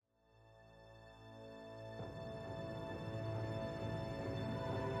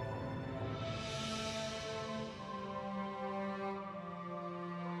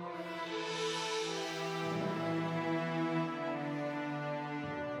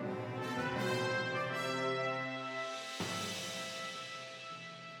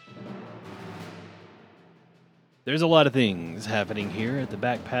There's a lot of things happening here at the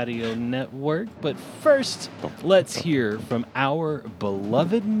Back Patio Network, but first, let's hear from our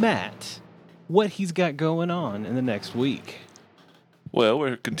beloved Matt what he's got going on in the next week. Well,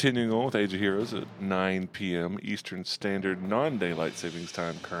 we're continuing on with Age of Heroes at 9 p.m. Eastern Standard non-daylight savings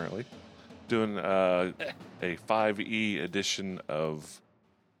time currently. Doing a 5e edition of...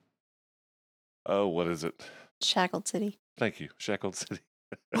 Oh, what is it? Shackled City. Thank you, Shackled City.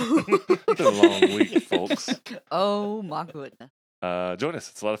 It's been a long week, folks. Oh, my goodness. Join us.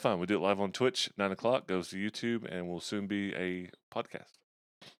 It's a lot of fun. We do it live on Twitch, 9 o'clock, goes to YouTube, and will soon be a podcast.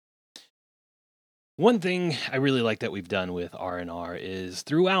 One thing I really like that we've done with R&R is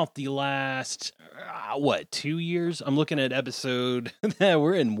throughout the last, 2 years? I'm looking at episode,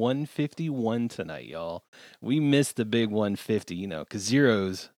 we're in 151 tonight, y'all. We missed the big 150, because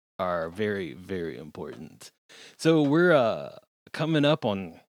zeros are very, very important. So we're coming up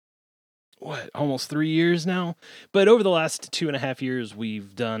on, almost 3 years now? But over the last 2.5 years,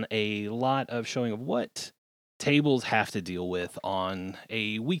 we've done a lot of showing of what tables have to deal with on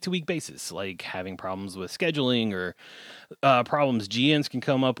a week-to-week basis, like having problems with scheduling or problems GMs can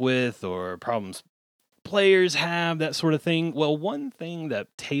come up with or problems players have, that sort of thing. Well, one thing that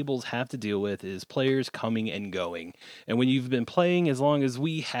tables have to deal with is players coming and going. And when you've been playing as long as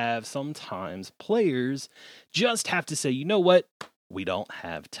we have, sometimes players just have to say, you know what? We don't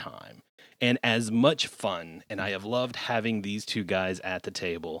have time. And as much fun, and I have loved having these two guys at the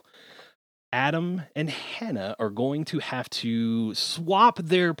table, Adam and Hannah are going to have to swap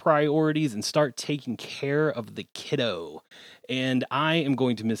their priorities and start taking care of the kiddo. And I am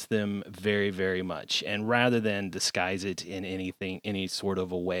going to miss them very, very much. And rather than disguise it in any sort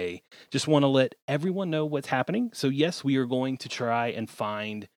of a way, just want to let everyone know what's happening. So yes, we are going to try and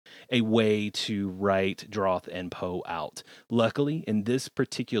find a way to write Droth and Poe out. Luckily, in this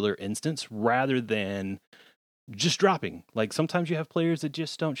particular instance, rather than just dropping. Like sometimes you have players that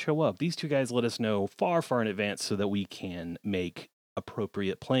just don't show up. These two guys let us know far, far in advance so that we can make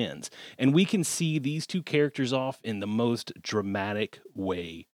appropriate plans. And we can see these two characters off in the most dramatic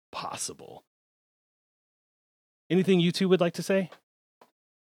way possible. Anything you two would like to say?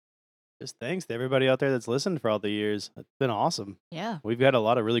 Just thanks to everybody out there that's listened for all the years. It's been awesome. Yeah. We've got a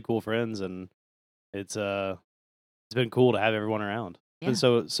lot of really cool friends, and it's been cool to have everyone around. It's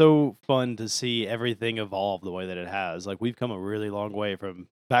been so fun to see everything evolve the way that it has. Like, we've come a really long way from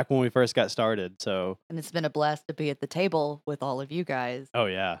back when we first got started. So, And it's been a blast to be at the table with all of you guys, oh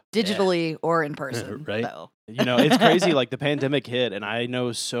yeah, digitally or in person. Right. So. it's crazy. Like, the pandemic hit, and I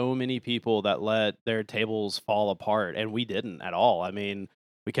know so many people that let their tables fall apart, and we didn't at all. I mean,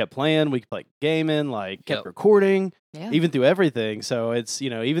 we kept playing, we kept gaming, kept recording, even through everything. So it's,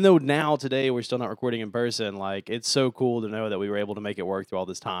 even though today we're still not recording in person, it's so cool to know that we were able to make it work through all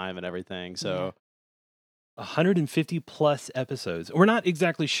this time and everything. So 150 plus episodes. We're not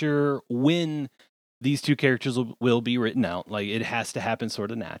exactly sure when these two characters will be written out. It has to happen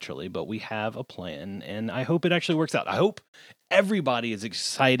sort of naturally, but we have a plan, and I hope it actually works out. I hope everybody is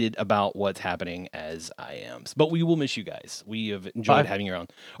excited about what's happening as I am. But we will miss you guys. We have enjoyed having you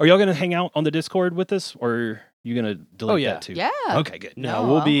around. Are y'all going to hang out on the Discord with us, or are you going to delete that too? Yeah. Okay, good. No,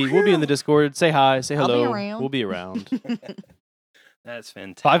 we'll be in the Discord. Say hi, say hello. I'll be around. We'll be around. That's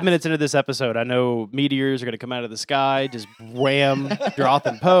fantastic. 5 minutes into this episode, I know meteors are going to come out of the sky, just ram Droth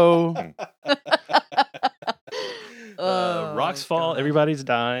and Poe. Rocks fall, everybody's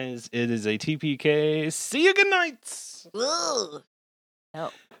dies. It is a TPK. See you, good nights. No.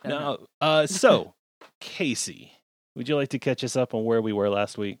 So, Casey, would you like to catch us up on where we were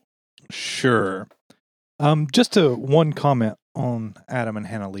last week? Sure. Just one comment on Adam and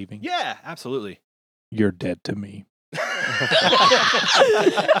Hannah leaving. Yeah, absolutely. You're dead to me.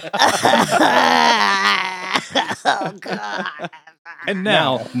 Oh, God. And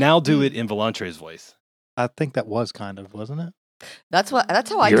Now do it in Volantre's voice. I think that was kind of, wasn't it? That's how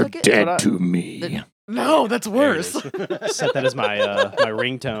I You're took it. dead to me. No, that's worse. Set that as my my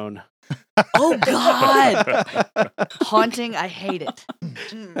ringtone. Oh, God. Haunting. I hate it.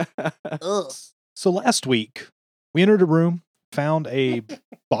 Ugh. So last week, we entered a room, found a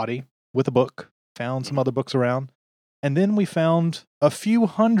body with a book, found some other books around, and then we found a few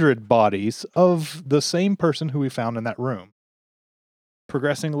hundred bodies of the same person who we found in that room.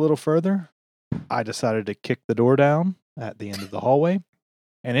 Progressing a little further, I decided to kick the door down at the end of the hallway,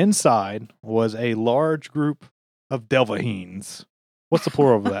 and inside was a large group of Delvahines. What's the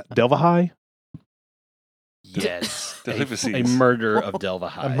plural of that? Delvahai? Yes. a Delvacies. murder of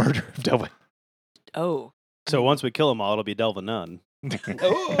Delvahai. A murder of Delvahai. Oh. So once we kill them all, it'll be Delva Nun.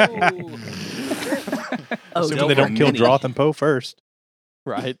 Oh, Assuming they don't kill many. Droth and Poe first.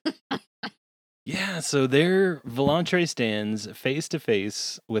 Right. Yeah, so there Volantre stands face to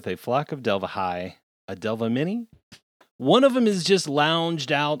face with a flock of Delvahai, a Delva Mini. One of them is just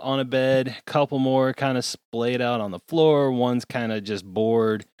lounged out on a bed, a couple more kind of splayed out on the floor, one's kind of just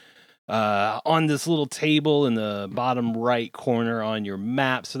bored. On this little table in the bottom right corner on your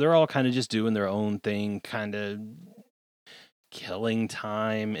map. So they're all kind of just doing their own thing, kind of killing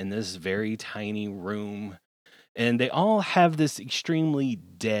time in this very tiny room. And they all have this extremely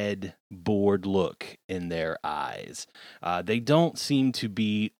dead, bored look in their eyes. They don't seem to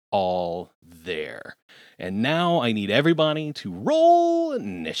be all there. And now I need everybody to roll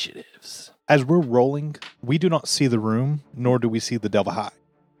initiatives. As we're rolling, we do not see the room, nor do we see the Delvahai.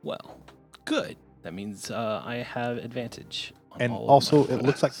 Well, good. That means I have advantage. On And all of also, my it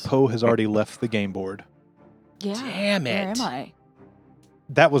looks like rolls. Poe has already left the game board. Yeah. Damn Where it. am I?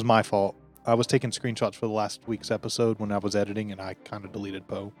 That was my fault. I was taking screenshots for the last week's episode when I was editing, and I kind of deleted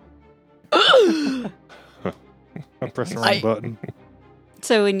Poe. I pressed the wrong button.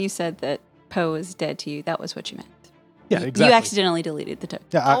 So when you said that Poe was dead to you, that was what you meant. Yeah, You exactly. accidentally deleted the token.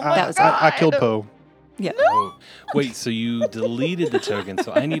 Yeah, Oh my That was I killed Poe. Yeah. Oh, wait, so you deleted the token,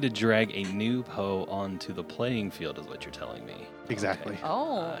 so I need to drag a new Poe onto the playing field, is what you're telling me. Exactly. Okay.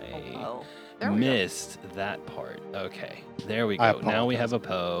 Oh. I There we go. missed that part. Okay, there we I go. Now we apologize. have a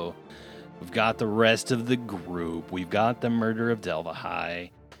Poe. We've got the rest of the group. We've got the murder of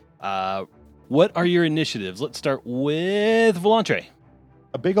Delvahai. What are your initiatives? Let's start with Volantre.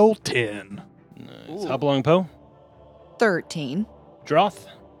 A big old 10. Nice. Ooh. Hop along, Poe. 13. Droth.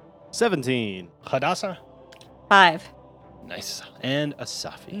 17. Hadassah. 5. Nice. And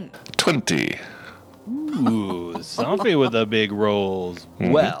Asafi. 20. Ooh, Safi with the big rolls.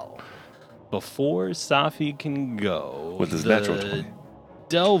 Mhm. Well, before Safi can go, With his the natural 20.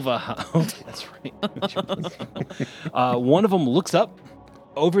 Delva. Oh, that's right. One of them looks up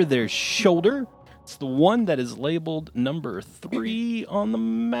over their shoulder. It's the one that is labeled number 3 on the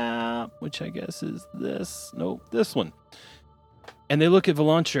map, which I guess is this. Nope, this one. And they look at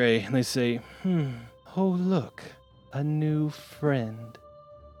Volantre and they say, oh, look, a new friend.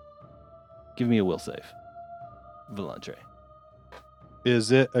 Give me a will save. Volantre.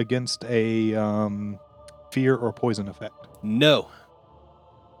 Is it against a fear or poison effect? No.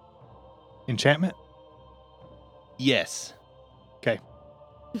 Enchantment? Yes.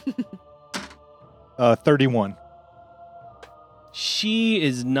 31. She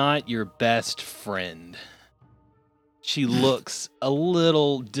is not your best friend. She looks a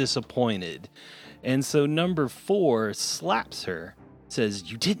little disappointed. And so number 4 slaps her,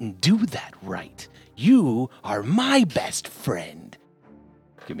 says, you didn't do that right. You are my best friend.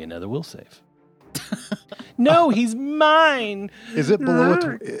 Give me another will save. No, he's mine. Is it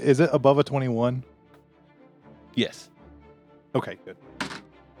below? Is it above a 21? Yes. Okay, good.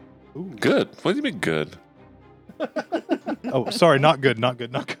 Ooh. Good. What do you mean good? Oh, sorry, not good, not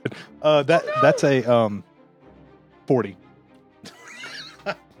good, not good. That's a 40.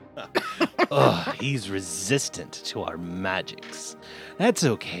 Ugh, he's resistant to our magics. That's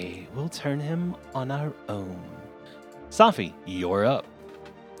okay. We'll turn him on our own. Safi, you're up.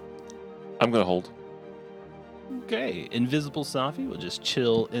 I'm going to hold. Okay, invisible Safi will just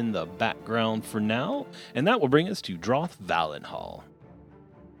chill in the background for now, and that will bring us to Droth Valenhall.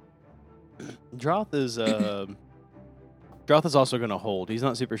 Droth is also going to hold. He's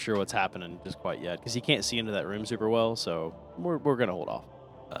not super sure what's happening just quite yet because he can't see into that room super well. So we're going to hold off.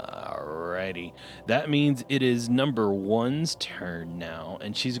 Alrighty. That means it is number 1's turn now,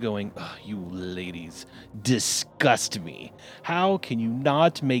 and she's going, "Ugh, you ladies disgust me. How can you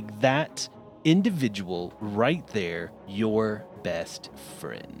not make that individual right there your best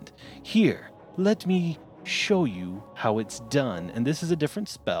friend? Here, let me show you how it's done." And this is a different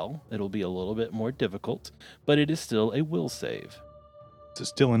spell. It'll be a little bit more difficult, but it is still a will save. Is it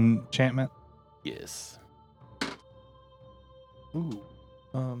still enchantment? Yes. Ooh.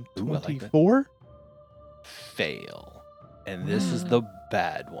 Ooh, I like that. 24? Fail. And this is the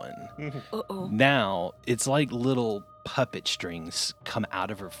bad one. Uh-oh. Now, it's like little puppet strings come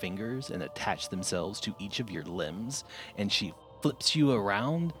out of her fingers and attach themselves to each of your limbs, and she flips you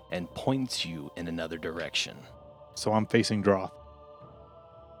around and points you in another direction. So I'm facing Droth.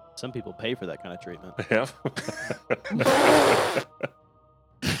 Some people pay for that kind of treatment. Yeah.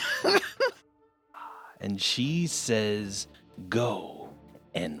 And she says, go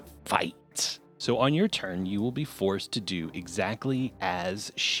and fight. So on your turn, you will be forced to do exactly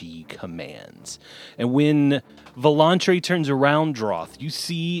as she commands. And when Volantre turns around Droth, you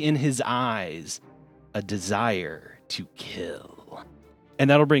see in his eyes a desire to kill. And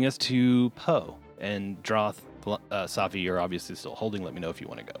that'll bring us to Poe. And Droth, Safi, you're obviously still holding. Let me know if you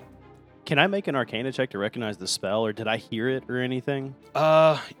want to go. Can I make an Arcana check to recognize the spell, or did I hear it or anything?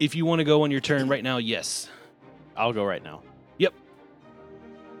 If you want to go on your turn right now, yes. I'll go right now.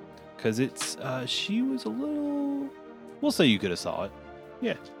 Because it's, she was a little, we'll say you could have saw it.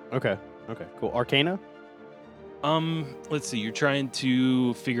 Yeah. Okay, cool. Arcana? Let's see, you're trying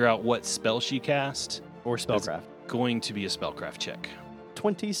to figure out what spell she cast. Or spellcraft? Going to be a spellcraft check.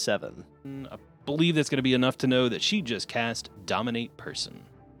 27. I believe that's going to be enough to know that she just cast Dominate Person.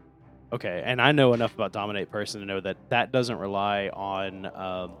 Okay, and I know enough about Dominate Person to know that that doesn't rely on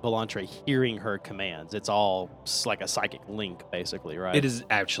Volantre hearing her commands. It's all like a psychic link, basically, right? It is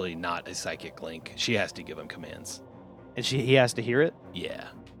actually not a psychic link. She has to give him commands. And he has to hear it? Yeah.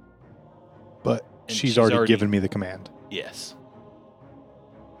 But And she's already given me the command. Yes.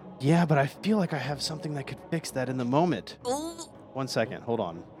 Yeah, but I feel like I have something that could fix that in the moment. 1 second, hold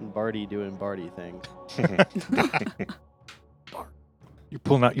on. Barty doing Barty things. You're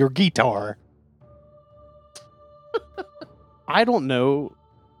pulling out your guitar. I don't know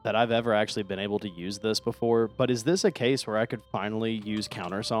that I've ever actually been able to use this before, but is this a case where I could finally use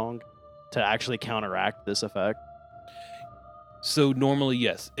Countersong to actually counteract this effect? So normally,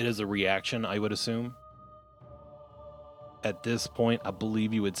 yes, it is a reaction, I would assume. At this point, I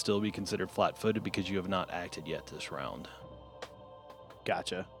believe you would still be considered flat-footed because you have not acted yet this round.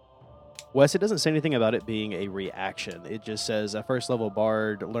 Gotcha. Wes, it doesn't say anything about it being a reaction. It just says a first level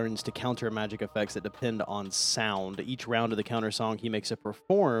bard learns to counter magic effects that depend on sound. Each round of the counter song, he makes a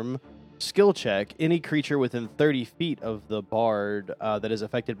perform skill check. Any creature within 30 feet of the bard that is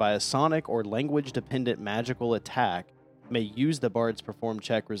affected by a sonic or language dependent magical attack may use the bard's perform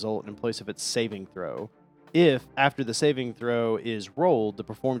check result in place of its saving throw. If, after the saving throw is rolled, the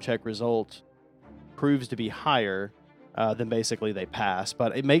perform check result proves to be higher, then basically they pass.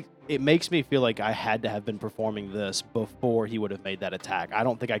 But it makes me feel like I had to have been performing this before he would have made that attack. I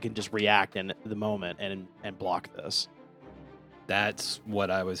don't think I can just react in the moment and block this. That's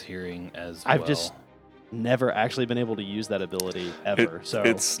what I was hearing as well. I've just never actually been able to use that ability ever.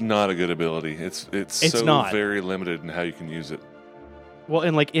 It's not a good ability. It's so not. very limited in how you can use it. Well,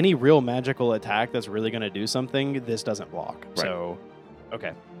 and like any real magical attack that's really going to do something, this doesn't block. Right. So,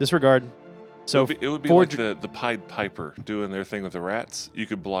 okay, disregard. So it would be for like the Pied Piper doing their thing with the rats. You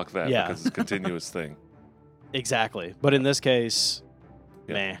could block that Yeah. because it's a continuous thing. Exactly. But in this case,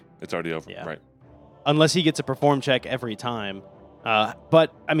 Yeah. meh. It's already over. Yeah. Right. Unless he gets a perform check every time.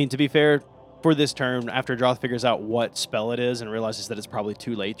 But, I mean, to be fair, for this turn, after Droth figures out what spell it is and realizes that it's probably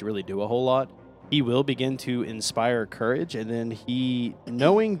too late to really do a whole lot, he will begin to inspire courage, and then he,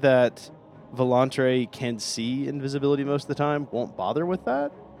 knowing that Volantre can see invisibility most of the time, won't bother with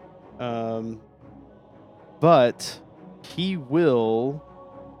that. But he will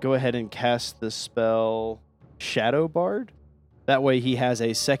go ahead and cast the spell Shadow Bard. That way he has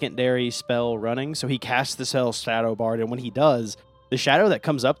a secondary spell running. So he casts the spell Shadow Bard, and when he does, the shadow that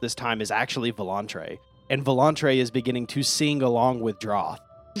comes up this time is actually Volantre. And Volantre is beginning to sing along with Droth.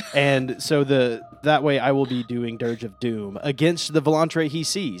 And so that way I will be doing Dirge of Doom against the Volantre he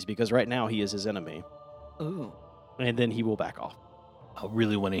sees, because right now he is his enemy. Ooh. And then he will back off. I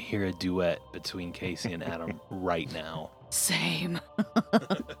really want to hear a duet between Casey and Adam right now. Same.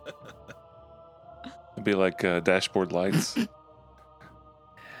 It'd be like Dashboard Lights.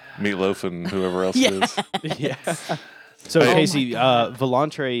 Meatloaf and whoever else Yeah. it is. Yeah. So, Oh Casey, my God.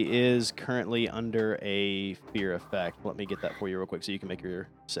 Volantre is currently under a fear effect. Let me get that for you real quick so you can make your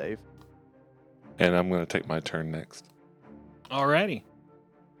save. And I'm going to take my turn next. Alrighty.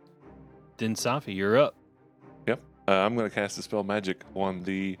 Then Safi, you're up. I'm going to cast a spell magic on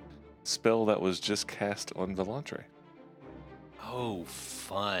the spell that was just cast on Volantre. Oh,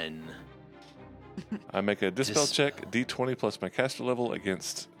 fun. I make a dispel Dis- check, D20 plus my caster level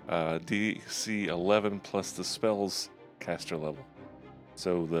against DC 11 plus the spell's caster level.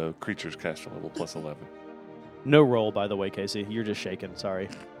 So the creature's caster level plus 11. No roll, by the way, Casey. You're just shaking. Sorry.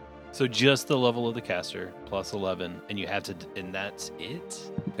 So just the level of the caster plus 11, and you have to, and that's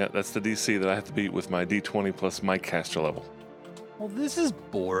it? Yeah, that's the DC that I have to beat with my D20 plus my caster level. Well, this is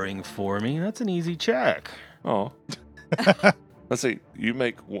boring for me. That's an easy check. Oh. Let's see. You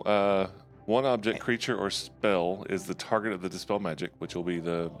make one object, creature, or spell is the target of the dispel magic, which will be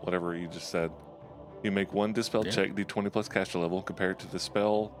the whatever you just said. You make one dispel Yeah. check, D20 plus caster level, compared to the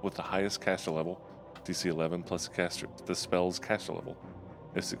spell with the highest caster level, DC 11 plus the spell's caster level.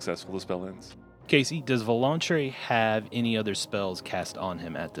 If successful, the spell ends. Casey, does Volantre have any other spells cast on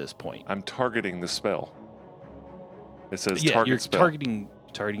him at this point? I'm targeting the spell. It says Yeah, target you're spell.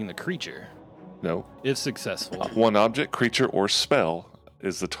 targeting the creature. No. If successful. One object, creature, or spell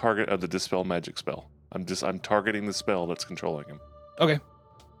is the target of the dispel magic spell. I'm targeting the spell that's controlling him. Okay.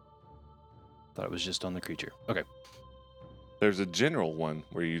 Thought it was just on the creature. Okay. There's a general one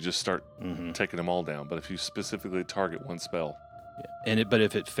where you just start Mm-hmm. taking them all down, but if you specifically target one spell, Yeah. But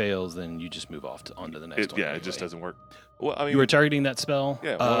if it fails, then you just move off onto the next one. it just doesn't work. Well, I mean, You were targeting that spell?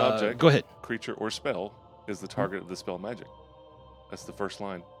 Yeah, one object. Go ahead. creature or spell is the target of the spell magic. That's the first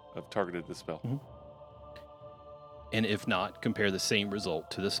line of targeted the spell. Mhm. And if not, compare the same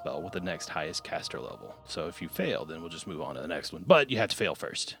result to the spell with the next highest caster level. So if you fail, then we'll just move on to the next one. But you have to fail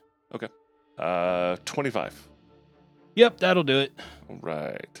first. 25. Yep, that'll do it. All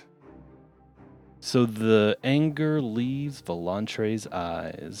right. So the anger leaves Velantre's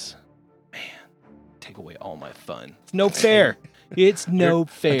eyes. Man, take away all my fun. It's no fair. It's no I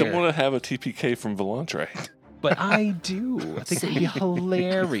fair. don't want to have a TPK from Volantre. But I do. I think it'd be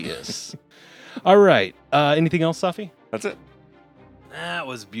hilarious. All right. Anything else, Safi? That's it. That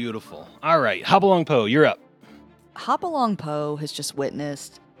was beautiful. All right. Hopalong Poe, you're up. Hopalong Poe has just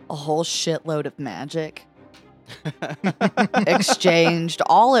witnessed a whole shitload of magic exchanged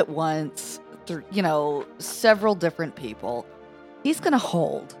all at once through, several different people. He's going to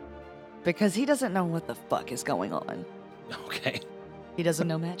hold because he doesn't know what the fuck is going on. Okay. He doesn't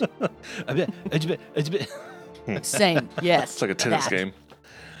know magic. All Same, yes. It's like a tennis that. game.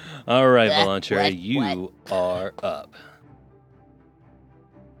 right, What? Volantre, you are up.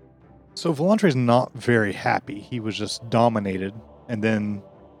 So Volantre's not very happy. He was just dominated, and then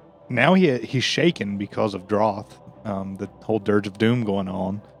now he's shaken because of Droth, the whole Dirge of Doom going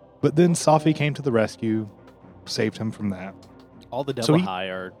on. But then Safi came to the rescue, saved him from that. All the So devil he- high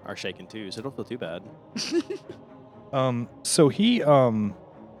are shaken too, so don't feel too bad. So he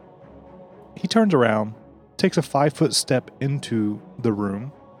turns around, takes a 5-foot step into the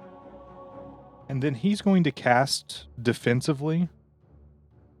room, and then he's going to cast defensively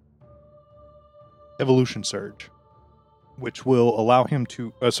Evolution Surge, which will allow him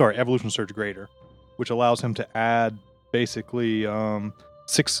to Evolution Surge Greater, which allows him to add basically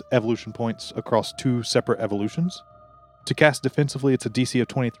 6 evolution points across 2 separate evolutions. To cast defensively, it's a DC of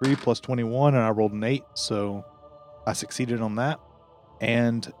 23 plus 21, and I rolled an 8, so I succeeded on that.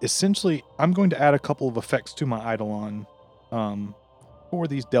 And essentially, I'm going to add a couple of effects to my Eidolon for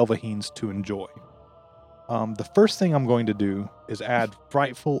these Delvahines to enjoy. The first thing I'm going to do is add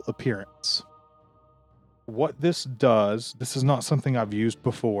Frightful Appearance. What this does, this is not something I've used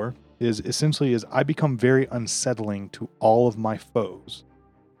before, is I become very unsettling to all of my foes.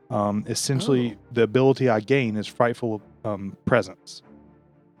 The ability I gain is Frightful Presence.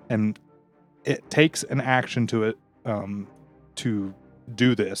 And it takes an action to it to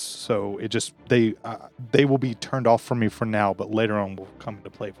do this, so it just they will be turned off from me for now, but later on will come into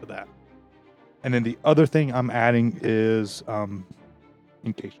play for that. And then the other thing I'm adding is,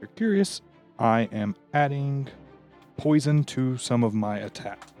 in case you're curious, I am adding poison to some of my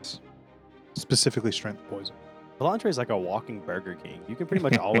attacks, specifically strength poison. Volantre is like a walking Burger King. You can pretty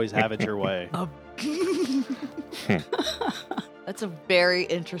much always have it your way. That's a very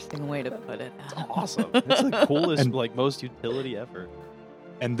interesting way to put it. It's awesome. It's the coolest, And- most utility ever.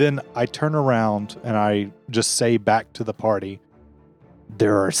 And then I turn around and I just say back to the party,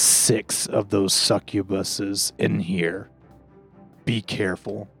 there are 6 of those succubuses in here. Be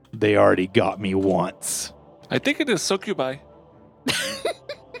careful. They already got me once. I think it is Succubi.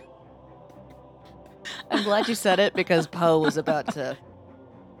 I'm glad you said it because Poe was about to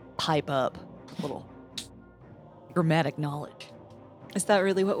pipe up a little grammatic knowledge. Is that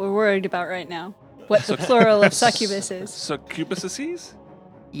really what we're worried about right now? What the plural of succubus is? Succubuses?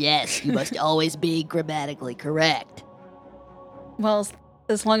 Yes, you must always be grammatically correct. Well,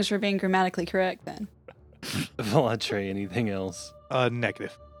 as long as we're being grammatically correct, then. Volantre, anything else?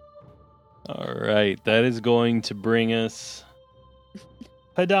 Negative. All right, that is going to bring us.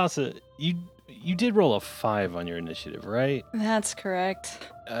 Hadassah, you did roll a 5 on your initiative, right? That's correct.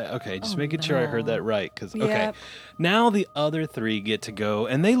 Okay, just Oh, making sure I heard no. that right. Because okay, Yep. now the other 3 get to go,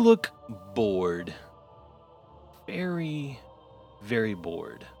 and they look bored. Very, very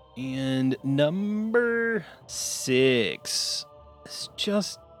bored. And number 6 is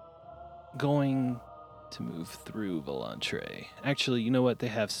just going to move through Volantre. Actually, you know what? They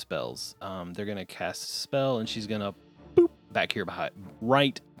have spells. They're gonna cast a spell, and she's gonna boop back here behind,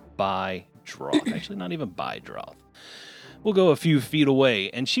 right by Droth. Actually, not even by Droth. We'll go a few feet away,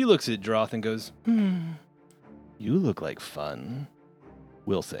 and she looks at Droth and goes, "You look like fun."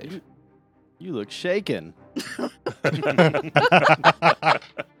 Will save. You look shaken.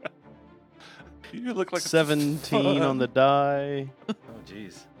 You look like 17 on the die. Oh,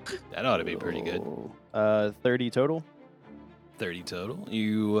 jeez. That ought to be pretty good. 30 total. 30 total.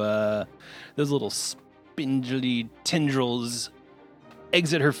 You, those little spindly tendrils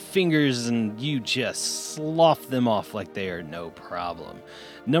exit her fingers and you just slough them off like they are no problem.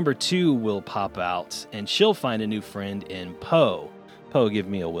 Number 2 will pop out and she'll find a new friend in Poe. Poe, give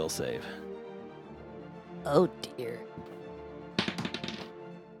me a will save. Oh dear.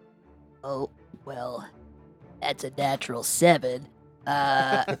 Oh, well, that's a natural 7.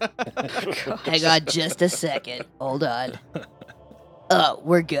 Hang on just a second. Hold on. Oh,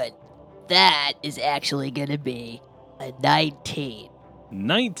 we're good. That is actually gonna be a 19.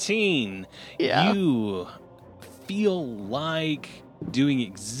 19. Yeah. You feel like doing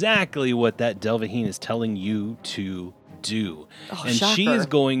exactly what that Delvaheen is telling you to do. Oh, And she shocker. is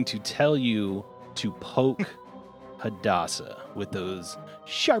going to tell you to poke Hadassah with those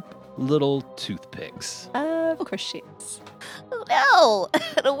sharp little toothpicks. Of course she is. Oh no!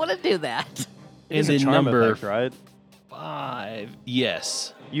 I don't want to do that. And It's a then charm number effect, right? 5.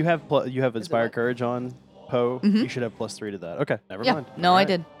 Yes. You have inspired what? courage on Poe. Mhm. You should have +3 to that. Okay, never Yeah. mind. No, All I right.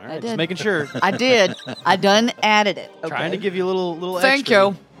 did. All I right, did. Just making sure. I did. I done added it. Okay. Trying to give you a little Thank extra.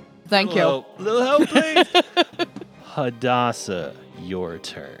 you. Thank you. Little help, please. Hadassah, your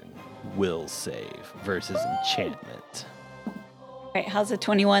turn. Will save versus enchantment. Right, how's a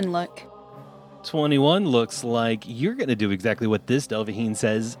 21 look? 21 looks like you're going to do exactly what this Delvaheen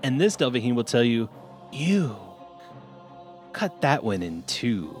says, and this Delvaheen will tell you, you cut that one in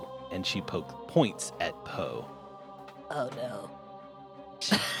 2. And she points at Poe. Oh no.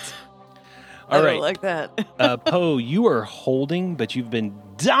 I All don't right, like that. Poe, you are holding, but you've been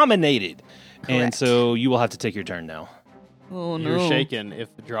dominated. And Correct. so you will have to take your turn now. Oh no. You're shaken if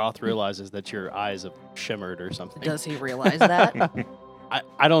Droth realizes that your eyes have shimmered or something. Does he realize that?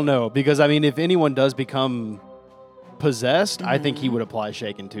 I don't know, because I mean, if anyone does become possessed, I think he would apply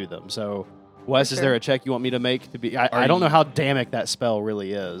shaken to them. So, Wes, is Sure. there a check you want me to make to be? Are I don't know you- how damning that spell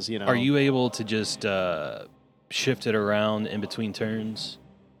really is. You know, Are you able to just shift it around in between turns?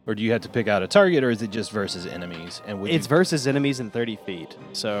 Or do you have to pick out a target, or is it just versus enemies? And would It's you, versus enemies in 30 feet,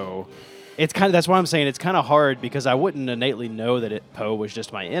 so it's kind of that's why I'm saying it's kind of hard because I wouldn't innately know that Poe was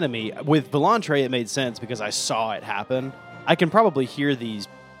just my enemy. With Volantre, it made sense because I saw it happen. I can probably hear these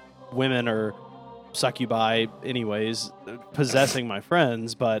women or succubi, anyways, possessing my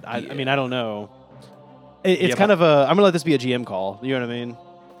friends, but I mean, I don't know. It's Yeah, kind of a. I'm gonna let this be a GM call. You know what I mean?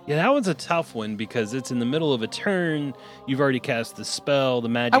 Yeah, that one's a tough one because it's in the middle of a turn. You've already cast the spell. The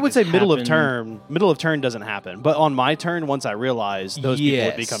magic. I would has say middle of happened. turn. Middle of turn doesn't happen, but on my turn, once I realize those people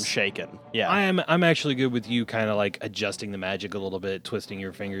would Yes. become shaken. Yeah. I'm actually good with you kind of like adjusting the magic a little bit, twisting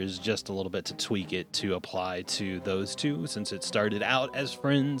your fingers just a little bit to tweak it to apply to those two since it started out as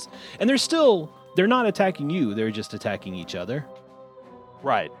friends. And they're not attacking you, they're just attacking each other.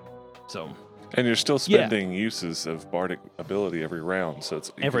 Right. So, And you're still Yeah. spending uses of bardic ability every round, so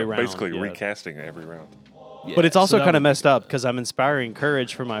it's Every round, basically yeah. recasting it every round. yeah, But it's so also that kind of would be messed up good. because I'm inspiring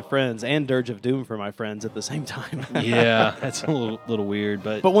courage for my friends and Dirge of Doom for my friends at the same time. Yeah, that's a little weird,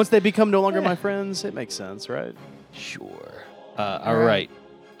 but But once they become no longer my friends, it makes sense, right? sure. All right.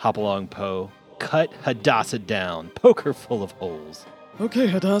 Hop along, Poe. Cut Hadassah down. Poke her full of holes. Okay,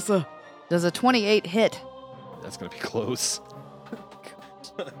 Hadassah. Does a 28 hit? That's going to be close.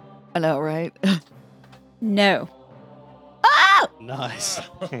 I know, right? No. Ah! Nice.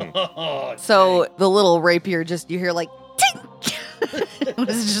 So the little rapier you hear like, tink!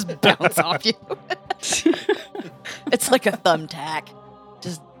 Does it just bounce off you? It's like a thumbtack.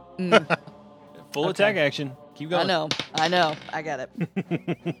 Just, Full attack action. Keep going. I know. I got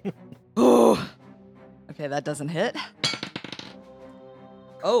it. Ooh. Okay, that doesn't hit.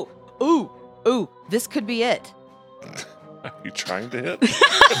 Oh, ooh. This could be it. Are you trying to hit?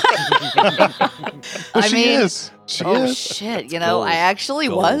 I she mean, is. She oh is. shit! I Goals. actually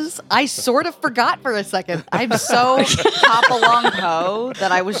Goals. was. I sort of forgot for a second. I'm so hop along Poe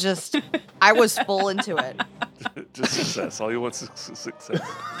that I was full into it. Just success. All you want is success.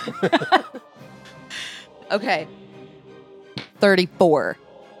 Okay, 34.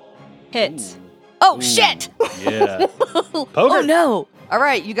 Hits. Oh Ooh, shit! Yeah. Oh Poker. no! All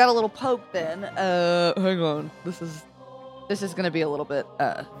right, you got a little poke then. Hang on. This is gonna be a little bit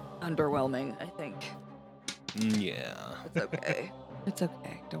underwhelming. I think Yeah. it's okay. It's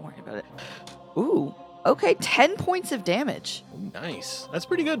okay. Don't worry about it. Ooh. Okay, 10 points of damage. Ooh, nice. That's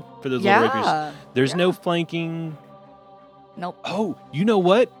pretty good for those little rapiers. Yeah. There's no flanking. Nope. Oh, you know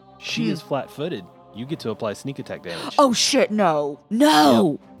what? She Hmm. is flat-footed. You get to apply sneak attack damage. Oh shit! No.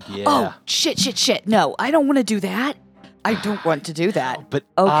 No. yeah. Oh shit! No, I don't want to do that. I don't want to do that. But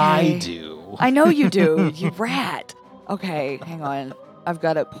Okay. I do. I know you do, you rat. Okay, hang on. I've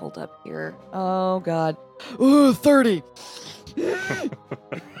got it pulled up here. Oh god. Ooh, 30.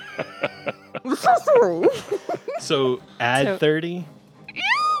 So add So- 30.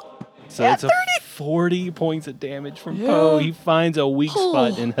 So it's a 40 points of damage from Poe. He finds a weak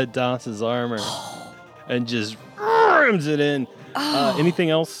spot in Hadassah's armor and just rams it in. Anything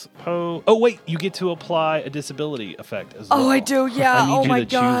else, Poe? Oh, wait, you get to apply a disability effect as well. Oh, I do, yeah. I need Oh you my to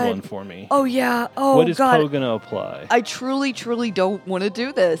God. choose one for me. Oh, yeah. Oh, What is God. Poe going to apply? I truly, truly don't want to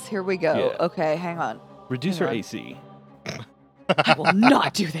do this. Here we go. Yeah. Okay, hang on. Reduce hang her on. AC. I will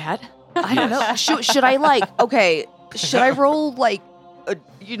not do that. I don't know. Should I should I roll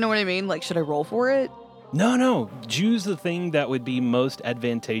you know what I mean? Like, should I roll for it? No. Choose the thing that would be most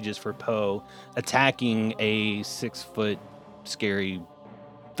advantageous for Poe attacking a 6-foot scary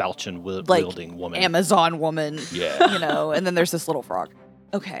falchion wielding woman. Amazon woman. Yeah. You know, and then there's this little frog.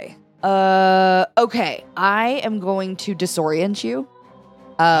 Okay. Okay. I am going to disorient you.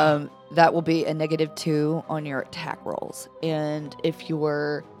 That will be a -2 on your attack rolls. And if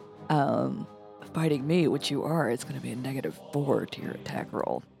you're fighting me, which you are, it's going to be a -4 to your attack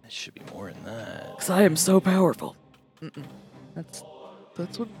roll. It should be more than that. Because I am so powerful. That's what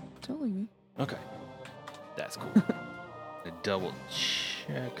it's telling me. Okay. That's cool. I double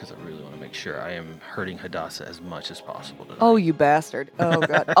check because I really want to make sure I am hurting Hadassah as much as possible tonight. Oh, you bastard. Oh,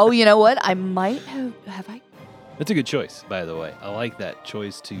 God. Oh, you know what? I might have I? That's a good choice, by the way. I like that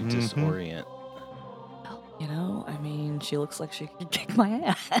choice to disorient. You know, I mean, she looks like she could kick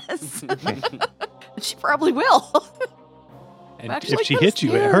my ass. She probably will. And Actually, if she kinda hits you,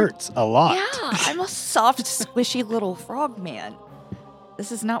 it scared. hurts a lot. Yeah, I'm a soft, squishy little frog man.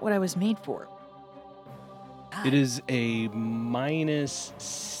 This is not what I was made for. It is a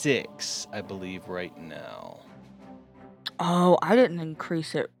 -6, I believe, right now. Oh, I didn't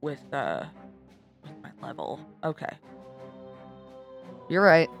increase it with my level. Okay. You're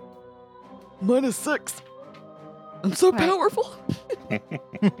right. -6. I'm so Right. powerful.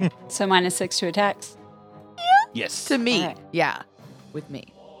 So -6 to attacks. Yes. To me. Alright. Yeah. With me.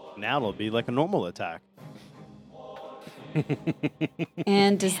 Now it'll be like a normal attack.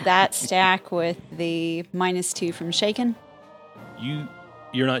 And does that stack with the -2 from shaken?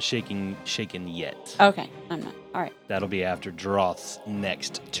 You're not shaken yet. Okay, I'm not. All right, That'll be after Droth's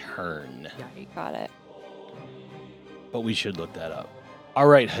next turn. got it. But we should look that up. All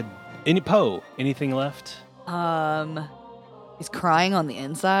right, Poe, anything left? He's crying on the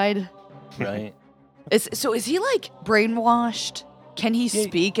inside. Right? Is he like brainwashed? Can he Yeah.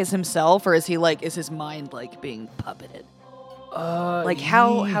 speak as himself, or is his mind like being puppeted? Like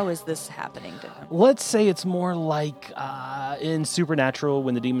how is this happening to him? Let's say it's more like in Supernatural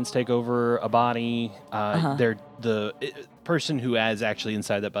when the demons take over a body. They're the person who is actually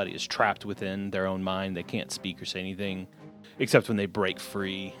inside that body is trapped within their own mind. They can't speak or say anything, except when they break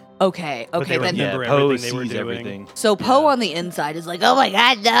free. Okay, But they then remember Poe everything they were sees doing. everything. so Poe on the inside is like, oh my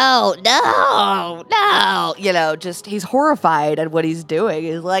God, no. You know, just he's horrified at what he's doing.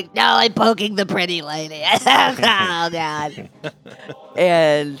 He's like, no, I'm poking the pretty lady. Oh God.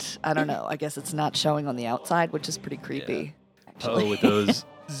 And I don't know. I guess it's not showing on the outside, which is pretty creepy. Poe with those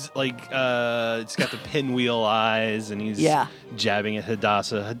it's got the pinwheel eyes, and he's jabbing at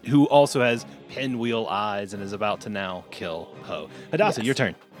Hadassah, who also has pinwheel eyes and is about to now kill Poe. Hadassah, your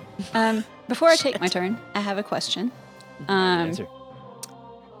turn. Before I take my turn, I have a question. Answer.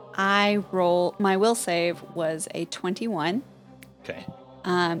 My will save was a 21. Okay.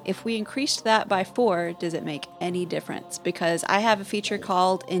 If we increased that by 4, does it make any difference? Because I have a feature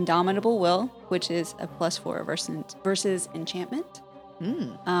called Indomitable Will, which is a +4 versus enchantment.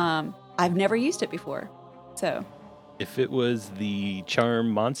 I've never used it before, so. If it was the charm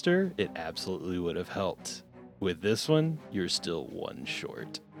monster, it absolutely would have helped. With this one, you're still 1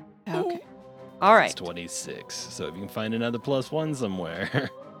 short. Okay. All right. It's 26. So if you can find another +1 somewhere.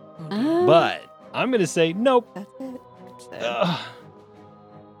 Um, But I'm going to say nope. That's it. So, Ugh.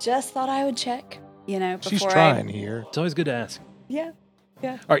 just thought I would check, before She's trying here. It's always good to ask. Yeah.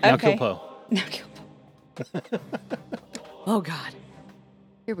 All right, now Okay. kill Poe. No, kill Poe. Oh God.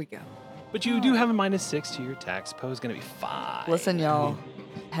 Here we go. But you do have a -6 to your attacks. Poe's going to be 5. Listen, y'all.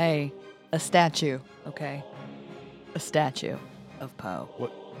 Hey, a statue, okay? A statue of Poe.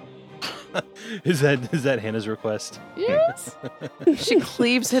 Is that Hannah's request? Yes. She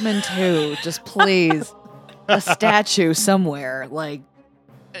cleaves him in 2. Just please. A statue somewhere. Like,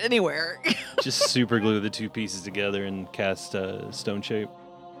 anywhere. Just super glue the 2 pieces together and cast stone shape.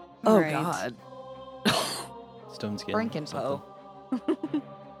 Oh, Right. God. Stone skin. Franken something. Poe.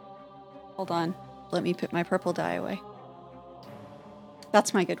 Hold on. Let me put my purple die away.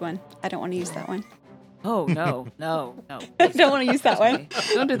 That's my good one. I don't want to use that one. Oh, no. I don't want to use that one.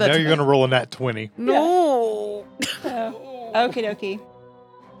 Don't do that Now to you're me. going to roll a nat 20. No. Okie dokie.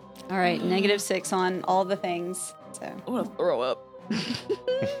 All right, -6 on all the things. So I want to throw up.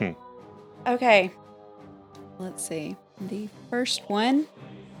 Okay. Let's see. The first one,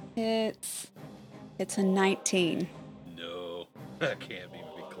 it's a 19. No, that can't be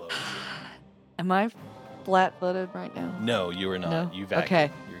close. Am I flat-footed right now? No, you are not. No? You've acted.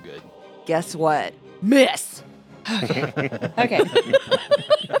 Okay. You're good. Guess what? Miss. Okay.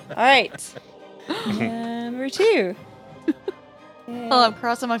 All right. Number 2. Oh, I'm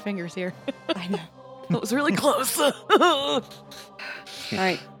crossing my fingers here. I know. That was really close. All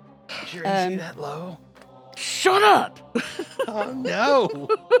right. Sure you see that low? Shut up. Oh no!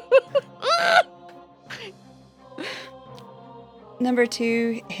 Number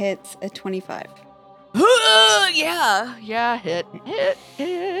 2 hits a 25. Yeah, hit.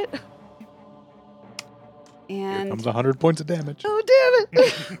 Here And comes 100 points of damage. Oh,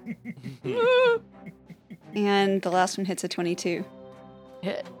 damn it. and the last one hits a 22.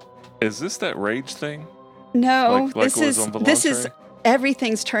 Hit. Is this that rage thing? No, Like this what was is on this is Volantre?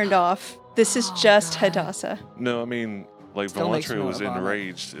 everything's turned off. This is Oh, just God. Hadassah. No, I mean, like Still makes me Volantre was wanna vomit.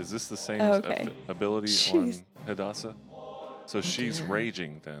 enraged. Is this the same Oh, okay. ability Jeez. on Hadassah? So she's dear.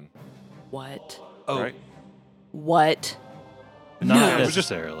 raging then, What? right? What? Not No. It was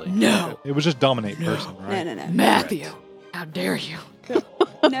just- necessarily. No. It was just dominate person, No, right? no. Matthew, how dare you?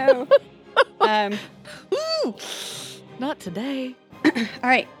 No. Ooh, not today. All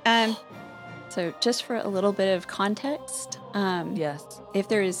right. So just for a little bit of context, Yes. if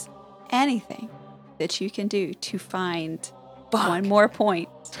there is anything that you can do to find Fuck. one more point,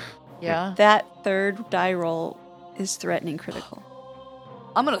 Yeah. that third die roll is threatening critical.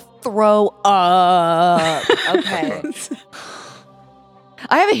 I'm gonna throw up. Okay.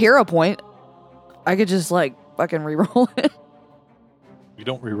 I have a hero point. I could just like fucking reroll it. You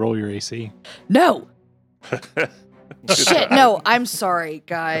don't re-roll your AC. No. Shit. No. I'm sorry,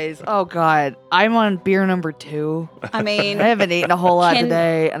 guys. Oh God. I'm on beer number 2. I mean, I haven't eaten a whole lot Can-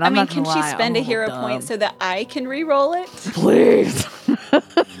 today, and I'm not can gonna she lie, spend I'm a hero little point dumb. so that I can re-roll it? Please.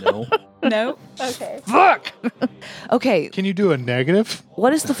 No. No. Okay. Fuck. Okay. Can you do a negative?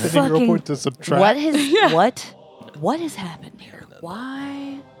 What is the Any hero fucking? point to subtract? What has what has happened here?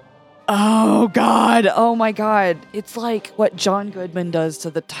 Why? Oh God! Oh my God! It's like what John Goodman does to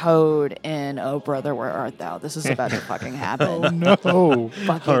the toad in "Oh Brother, Where Art Thou?" This is about to fucking Oh happen. no!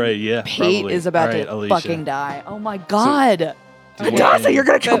 Fucking All right. Yeah. Pete probably. is about All right, to Alicia. fucking die. Oh my God! Okay. Hadassah, you're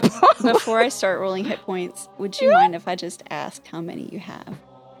gonna kill. Before I start rolling hit points, would you mind if I just ask how many you have?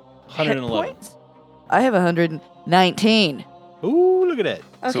 111. I have 119. Ooh, look at that.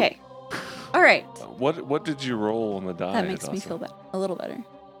 Okay. All right. What did you roll on the die? That makes me Hadassah? feel a little better.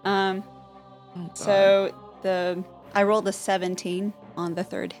 Oh, So I rolled a 17 on the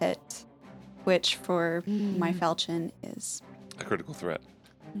third hit, which for my falchion is A critical threat.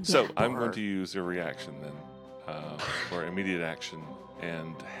 So I'm going Lord. to use a reaction then, or immediate action,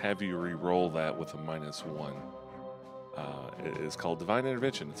 and have you re-roll that with a -1. It is called Divine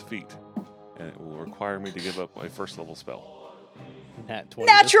Intervention. It's a feat, and it will require me to give up my first level spell. Nat 20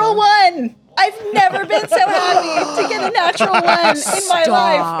 this natural time? 1. I've never been so happy to get a natural 1 in my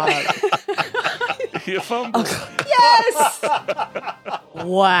life. You fumbled. Yes.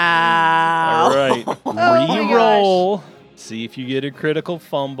 Wow. All right. my Re-roll. See if you get a critical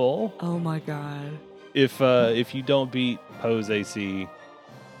fumble. Oh my God. If you don't beat Poe's AC,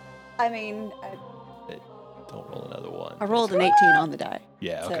 I mean, don't roll another one. I rolled an 18 on the die.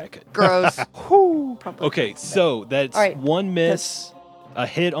 Yeah. so- Okay. Good. Gross. Probably. Okay. So that's All right. one miss, a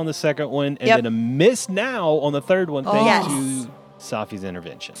hit on the second one, and Yep. then a miss now on the third one, thanks Yes. to Safi's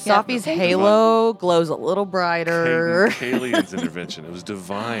intervention. Yeah. Safi's halo glows a little brighter. Kalian's intervention. It was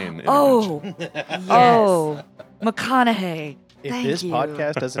divine. Oh, Yes. oh, McConaughey. If Thank this you.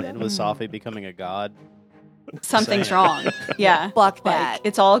 podcast doesn't end with Safi becoming a god, Something's Saying. wrong. Yeah. Fuck Like, that.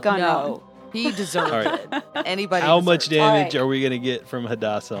 it's all gone wrong. No, he deserved All right. it. Anybody? How much deserves it. damage All right. are we gonna get from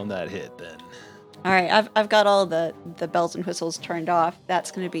Hadassah on that hit then? All right, I've got all the bells and whistles turned off. That's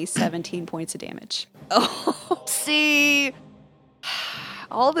going to be 17 points of damage. Oh, see,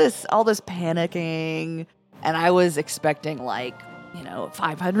 all this panicking, and I was expecting like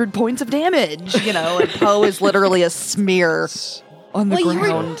 500 points of damage, and Poe is literally a smear on the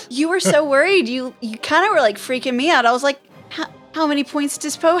ground. you were so worried. You kind of were like freaking me out. I was like, how many points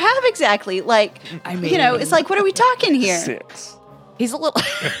does Poe have exactly? Like, I mean, it's like, what are we talking here? 6. he's a little.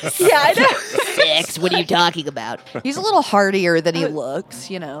 Yeah, I know. 6. What are you talking about? He's a little hardier than he looks.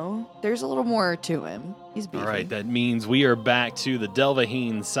 There's a little more to him. He's beefy. All right, that means we are back to the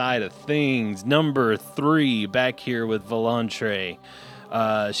Delvaheen side of things. Number 3, back here with Volantre.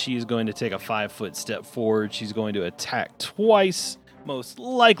 She is going to take a 5-foot step forward. She's going to attack twice. Most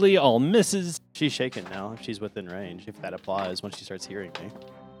likely all misses. she's shaken now. If she's within range, if that applies, once she starts hearing me.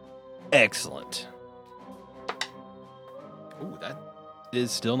 Excellent. Ooh, that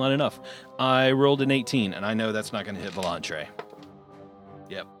is still not enough. I rolled an 18, and I know that's not going to hit Volantre.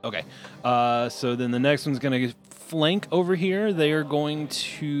 Yep. Okay. So then the next one's going to flank over here. They are going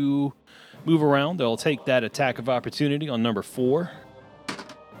to move around. They'll take that attack of opportunity on number 4.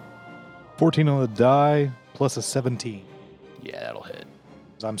 14 on the die plus a 17. Yeah, that'll hit.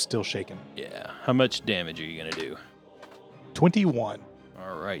 I'm still shaking. Yeah. How much damage are you going to do? 21.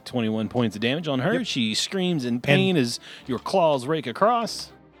 All right, 21 points of damage on her. Yep. She screams in pain as your claws rake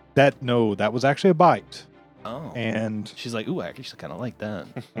across. That was actually a bite. Oh. And She's like, ooh, I actually kind of like that.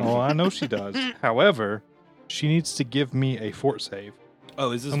 oh, I know she does. However, she needs to give me a fort save.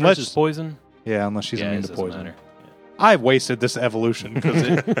 Oh, is this Unless- versus poison? Yeah, unless she's yeah, immune it to doesn't poison. matter. I wasted this evolution because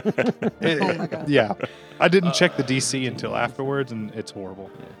Oh my God. yeah, I didn't check the DC until afterwards, and it's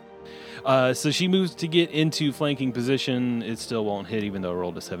horrible. So she moves to get into flanking position. It still won't hit, even though I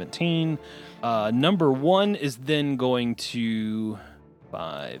rolled a 17. Number 1 is then going to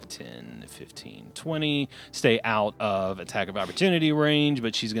 5, 10, 15, 20. Stay out of attack of opportunity range,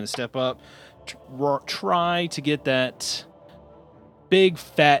 but she's going to step up, try to get that big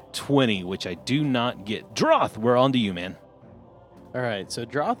fat 20, which I do not get. Droth, we're on to you, man. All right, so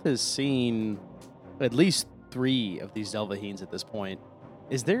Droth has seen at least 3 of these Delvahines at this point.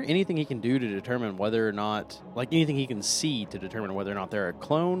 Is there anything he can do to determine whether or not, like anything he can see to determine whether or not they're a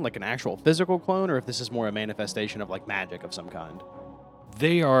clone, like an actual physical clone, or if this is more a manifestation of like magic of some kind?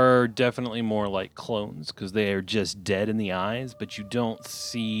 They are definitely more like clones because they are just dead in the eyes, but you don't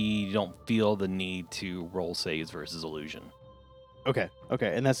feel the need to roll saves versus illusion. Okay,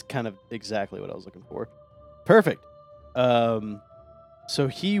 and that's kind of exactly what I was looking for. Perfect. So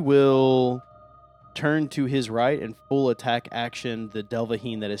he will turn to his right and full attack action the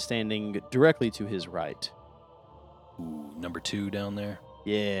Delvahine that is standing directly to his right. Ooh, number 2 down there.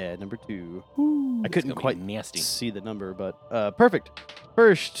 Yeah, number 2. I It's couldn't gonna be quite nasty. see the number, but perfect.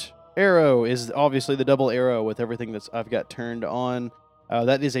 First arrow is obviously the double arrow with everything that's I've got turned on.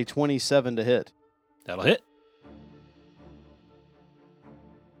 That is a 27 to hit. That'll hit.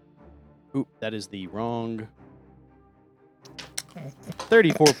 Oop, that is the wrong.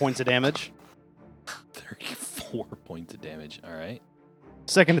 34 points of damage. 34 points of damage. All right.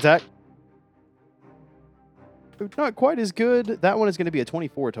 Second attack. Ooh, not quite as good. That one is going to be a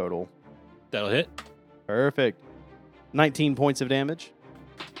 24 total. That'll hit. Perfect. 19 points of damage.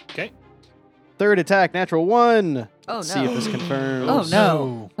 Okay. Third attack, natural 1. Oh, Let's see if no. this confirms. Oh,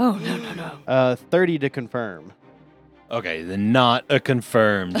 no. Oh, no. 30 to confirm. Okay, then not a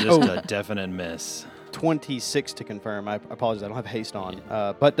confirmed, just a definite miss. 26 to confirm. I apologize. I don't have haste on,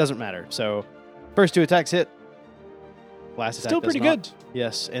 but doesn't matter. So, first 2 attacks hit. Last attack Still does pretty not. good.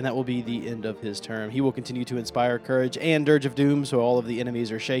 Yes, and that will be the end of his turn. He will continue to inspire courage and Dirge of Doom, so all of the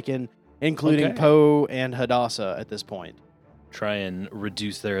enemies are shaken, including Okay. Poe and Hadassah at this point. Try and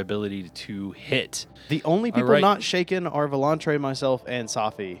reduce their ability to hit. The only All people right. not shaken are Volantre, myself, and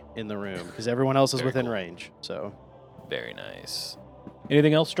Safi in the room, because everyone else is Very within cool. range. So Very nice.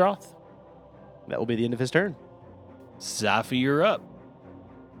 Anything else, Droth? that will be the end of his turn. Safi, you're up.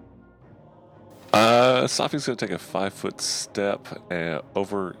 Safi's going to take a 5-foot step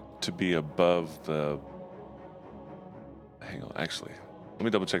over to be above the. Hang on, actually, let me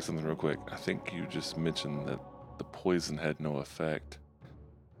double check something real quick. I think you just mentioned that the poison had no effect.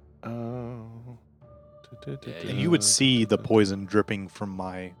 Oh. And you would see the poison dripping from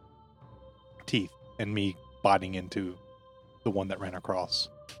my teeth and me biting into the one that ran across.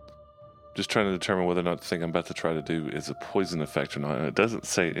 Just trying to determine whether or not the thing I'm about to try to do is a poison effect or not. And it doesn't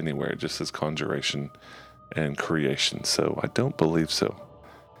say it anywhere. It just says conjuration and creation. So I don't believe so.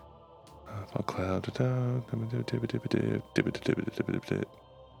 Cloud.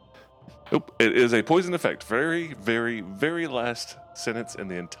 Nope. It is a poison effect. Very, very, very last sentence in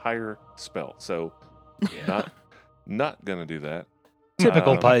the entire spell. So not going to do that.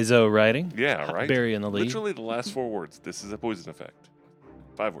 Typical Paizo writing. Yeah, right? Barry in the lead. Literally the last 4 words. This is a poison effect.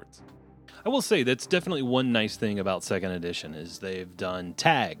 5 words. I will say that's definitely one nice thing about second edition is they've done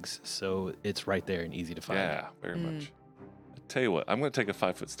tags, so it's right there and easy to find. Yeah, very much. I tell you what, I'm going to take a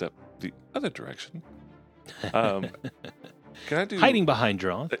 5-foot step the other direction. Can I do Hiding behind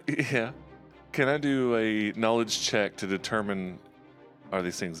Droth. Yeah. Can I do a knowledge check to determine are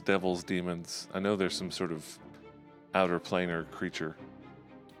these things devils, demons? I know there's some sort of outer planar creature.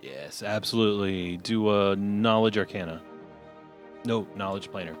 Yes, absolutely. Do a knowledge arcana. No, knowledge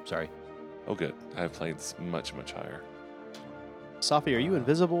planar. Sorry. Oh, good. I have planes much, much higher. Safi, are you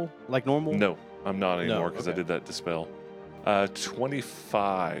invisible like normal? No, I'm not anymore because I okay. did that dispel.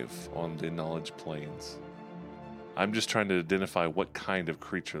 25 on the knowledge planes. I'm just trying to identify what kind of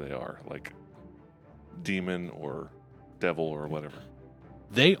creature they are, like demon or devil or whatever.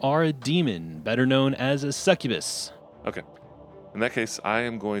 They are a demon, better known as a succubus. Okay. In that case, I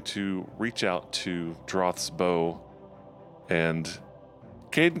am going to reach out to Droth's bow and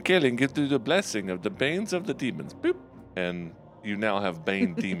Caden Killing, give you the blessing of the banes of the demons. Boop. And you now have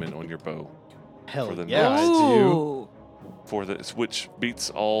Bane Demon on your bow. Hell For the yeah, next- I do. Ooh. For this, which beats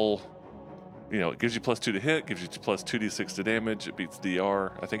all, it gives you +2 to hit, gives you +2d6 to damage. It beats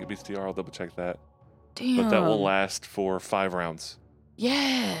DR. I think it beats DR. I'll double check that. Damn. But that will last for 5 rounds.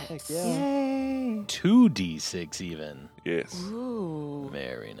 Yes. yeah. Yay. 2d6 even. Yes. Ooh.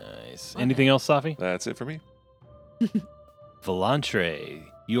 Very nice. Okay. Anything else, Safi? That's it for me. Volantre,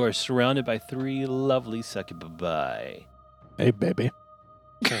 you are surrounded by 3 lovely succubi. Hey, baby.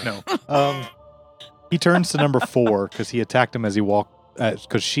 No. He turns to number 4 because he attacked him as he walked.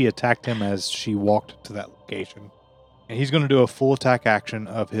 Because she attacked him as she walked to that location, and he's going to do a full attack action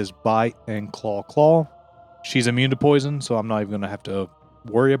of his bite and claw. She's immune to poison, so I'm not even going to have to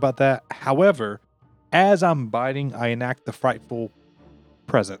worry about that. However, as I'm biting, I enact the Frightful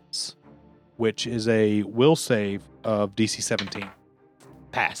Presence, which is a will save of DC 17.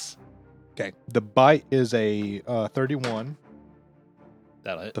 Pass. Okay. The bite is a 31.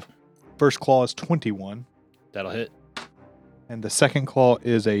 That'll hit. First claw is 21. That'll hit. And the second claw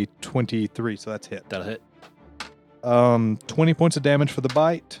is a 23, so that's hit. That'll hit. 20 points of damage for the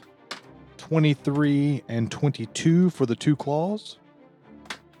bite, 23 and 22 for the 2 claws.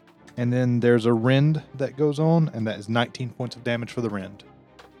 And then there's a rend that goes on, and that is 19 points of damage for the rend.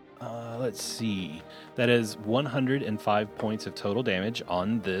 Let's see. That is 105 points of total damage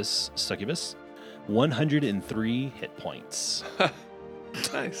on this succubus. 103 hit points.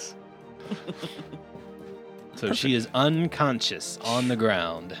 Nice. So she is unconscious on the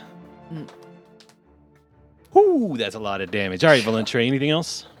ground. Mm. Whoo, that's a lot of damage. All right, Valentre, anything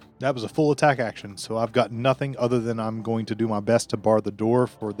else? That was a full attack action, so I've got nothing other than I'm going to do my best to bar the door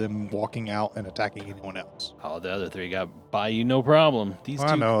for them walking out and attacking anyone else. All the other 3 got by you, no problem. These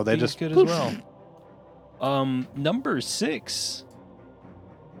I two know, they these just- good as well. Number 6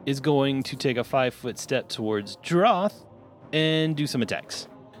 is going to take a 5-foot step towards Droth and do some attacks.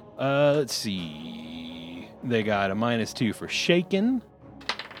 Let's see. They got a -2 for shaken.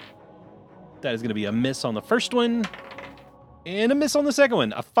 That is going to be a miss on the first one. And a miss on the second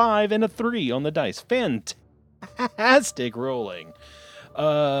one. A 5 and a 3 on the dice. Fantastic rolling.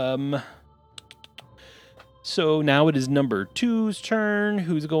 So now it is number 2's turn,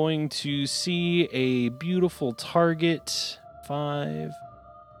 who's going to see a beautiful target. 5,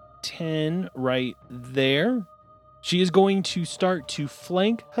 10, right there. She is going to start to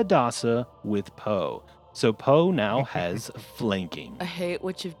flank Hadassah with Poe. So Poe now has flanking. I hate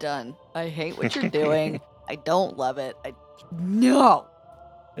what you've done. I hate what you're doing. I don't love it. No.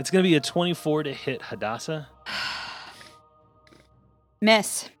 It's going to be a 24 to hit Hadassah.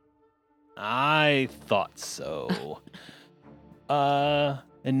 Miss. I thought so.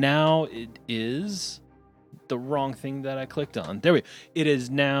 And now it is the wrong thing that I clicked on. There we go. It is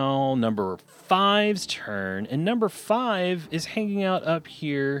now number 5's turn, and number 5 is hanging out up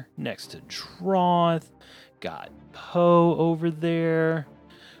here next to Droth. Got Poe over there.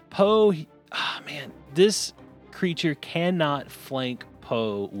 Poe, man, this creature cannot flank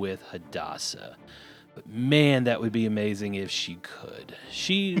Poe with Hadassah. But man, that would be amazing if she could.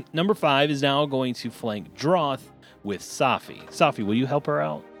 Number 5 is now going to flank Droth with Safi. Safi, will you help her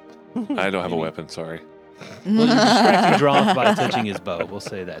out? I don't have a weapon, sorry. Well, you're distracting Droth by touching his bow. We'll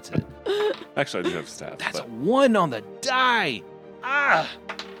say that's it. Actually, I do have staff. That's a but 1 on the die.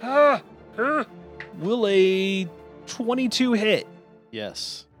 Will a 22 hit?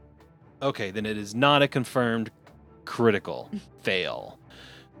 Yes. Okay, then it is not a confirmed critical fail.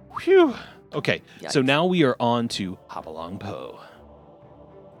 Whew. Okay, so Yikes. now we are on to Hopalong Poe.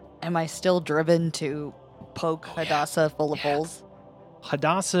 Am I still driven to poke Oh, yeah. Hadassah full of Yeah. holes?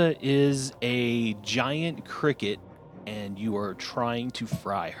 Hadassah is a giant cricket, and you are trying to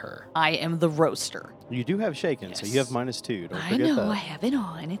fry her. I am the roaster. You do have shaken, so you have Yes. -2. Don't I forget know. that. I have it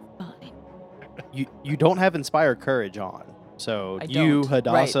on. It's fine. You don't have Inspire Courage on. So I you, don't.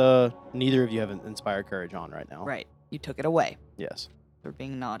 Hadassah, neither of you have Inspire Courage on right now. Right. You took it away Yes. for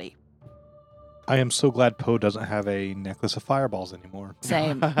being naughty. I am so glad Poe doesn't have a necklace of fireballs anymore.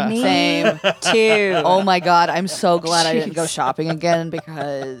 Same. Me Same. too. Oh my god, I'm so glad I didn't go Jeez. shopping again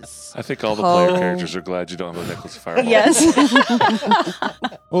because I think all the player Poe- characters are glad you don't have a necklace of fireballs. Yes.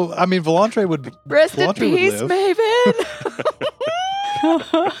 Well, I mean, Volantre would. rest in Volantre would peace, live. Maven.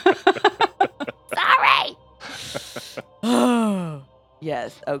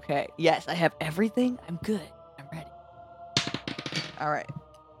 Yes, okay. Yes, I have everything. I'm good. I'm ready. All right.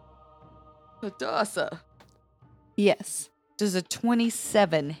 Hadassah, Yes. does a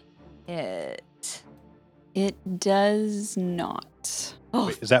 27 hit? It does not. Oh,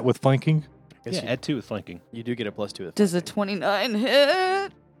 Wait, is that with flanking? I guess Yeah, add 2 with flanking. you do get a +2 with does a flanking. 29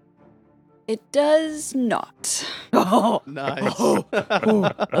 hit? It does not. Oh, Nice.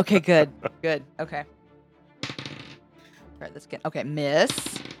 okay, good. Good. Okay. Try this again. Okay, miss.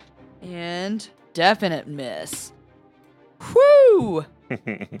 And definite miss. Whoo!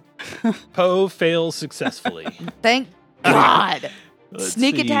 Poe fails successfully. Thank God. Let's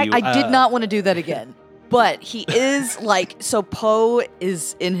Sneak see, attack. I did not want to do that again. But he is like, so Poe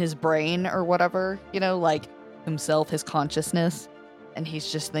is in his brain or whatever, like himself, his consciousness. And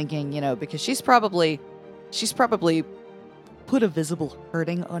he's just thinking, because she's probably put a visible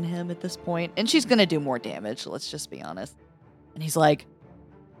hurting on him at this point, and she's going to do more damage. Let's just be honest. And he's like,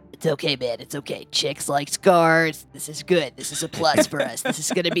 It's okay, man. It's okay. Chicks like scars. This is good. This is a plus for us. This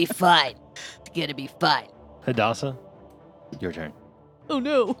is gonna be fine. It's gonna be fine. Hadassah, your turn. oh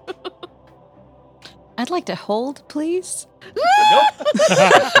no. I'd like to hold, please.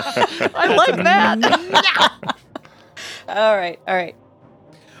 I like that. All right.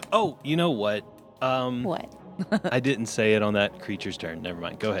 Oh, you know what? What? I didn't say it on that creature's turn. Never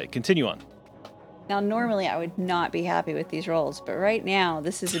mind. Go ahead. Continue on. Now, normally I would not be happy with these rolls, but right now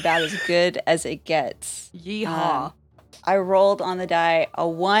this is about as good as it gets. Yeehaw. I rolled on the die a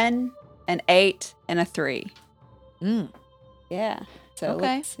 1, an 8, and a 3. Mm. Yeah. So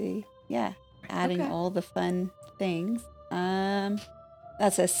Okay. let's see. Yeah. Adding Okay. all the fun things.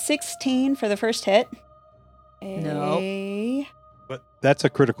 That's a 16 for the first hit. No. But that's a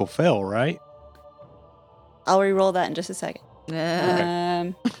critical fail, right? I'll re-roll that in just a second.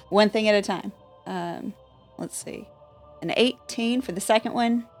 Eh. One thing at a time. Let's see. An 18 for the second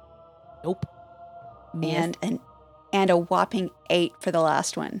one, Nope. and a whopping 8 for the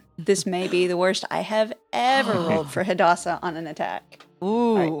last one. This may be the worst I have ever rolled for Hadassah on an attack.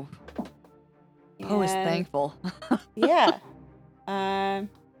 Ooh. Poe is And- thankful. Yeah. And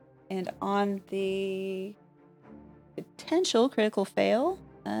on the potential critical fail,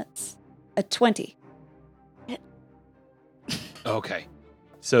 that's a 20. Okay.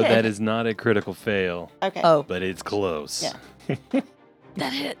 So that is not a critical fail, Okay. Oh, but it's close. Yeah.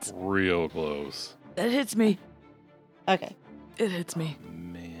 that hits. Real close. That hits me. Okay. It hits me.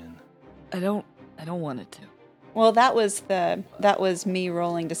 Man. I don't want it to. Well, that was me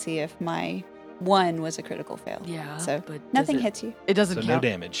rolling to see if my 1 was a critical fail. Yeah. So but nothing does it, hits you. It doesn't So no count.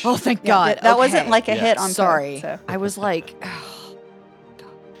 damage. Oh, thank Yeah, God. that wasn't Okay. like a Yeah. hit on Poe, Sorry. so. I was like,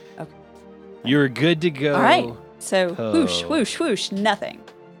 You're good to go. All right. So whoosh, Poe. whoosh, whoosh, nothing.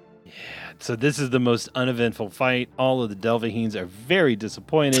 Yeah. So this is the most uneventful fight. All of the Delvahines are very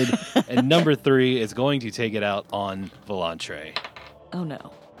disappointed, and number 3 is going to take it out on Volantre. oh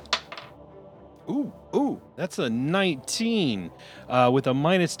no. Ooh, that's a 19. With a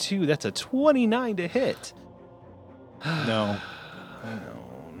 -2, that's a 29 to hit. No.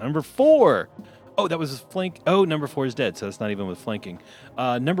 No. Number 4. Oh, that was a flank. Oh, number 4 is dead, so that's not even with flanking.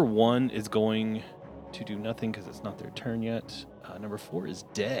 Number 1 is going to do nothing because it's not their turn yet. Number 4 is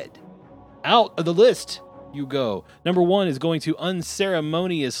dead. Out of the list you go. Number 1 is going to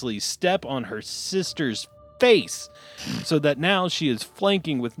unceremoniously step on her sister's face so that now she is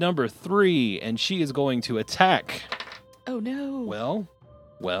flanking with number 3 and she is going to attack. Oh no.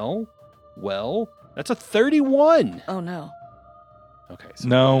 Well, that's a 31. Oh no. Okay, so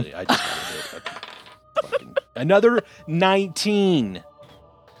No. really, I just gotta hit a fucking- another 19.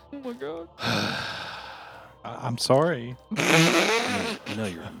 Oh my God. I'm sorry. No,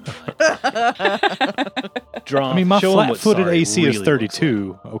 you're not. Droth, I mean, my show 'em what flat-footed sorry AC is really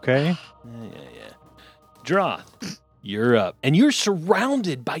 32, okay? looks like. Yeah. Droth, you're up. And you're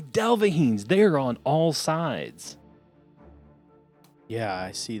surrounded by Delvahines. They're on all sides. Yeah,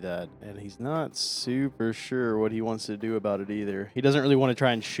 I see that. And he's not super sure what he wants to do about it either. He doesn't really want to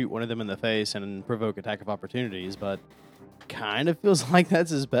try and shoot one of them in the face and provoke attack of opportunities, but kind of feels like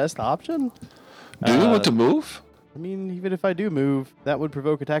that's his best option. Do you want to move? I mean, even if I do move, that would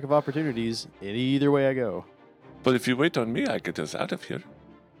provoke attack of opportunities in either way I go. But if you wait on me, I get us out of here.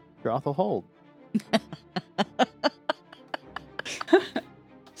 Droth will hold.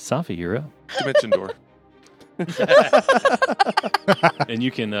 Safi, you're up. Dimension door. And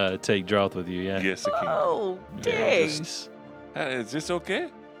you can take Droth with you, yeah? Yes, I can. Oh, Yeah, dang. just- is this okay?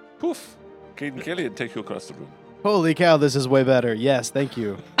 Poof. Caden Kelly and take you across the room. Holy cow, this is way better. Yes, thank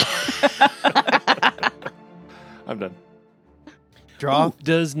you. I'm done. Droth? Ooh,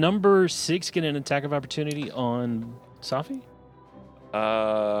 does number 6 get an attack of opportunity on Safi?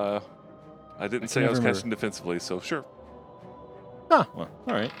 I didn't say I was never casting defensively, so sure. Oh, well,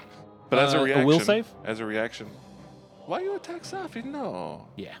 all right. But as a reaction, will save? Why you attack Safi? No.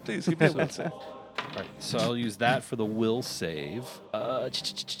 Yeah. Please give me a will save. All right, so I'll use that for the will save.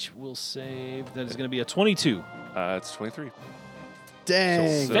 Will save. That is going to be a 22. It's 23.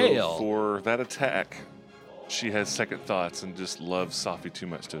 Dang. So Fail. for that attack, she has second thoughts and just loves Safi too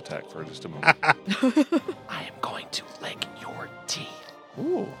much to attack for just a moment. I am going to lick your teeth.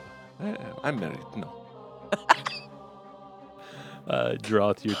 Ooh. I'm married. No.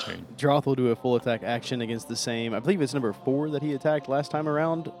 Droth, your turn. Droth will do a full attack action against the same. I believe it's number 4 that he attacked last time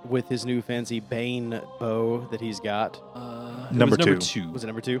around with his new fancy Bane bow that he's got. Number number two. 2. Was it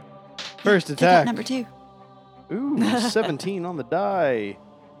number 2? First Pick up attack. number 2. Ooh, 17 on the die.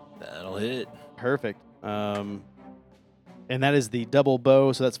 That'll hit. Perfect. And that is the double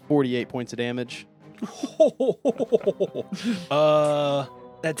bow, so that's 48 points of damage.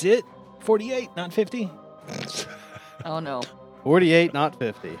 That's it? 48, not 50? Oh no. 48, not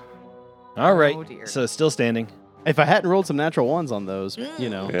 50. All right. Oh, dear. So still standing. If I hadn't rolled some natural ones on those, you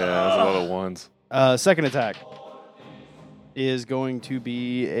know. Yeah, that's a lot of ones. Second attack is going to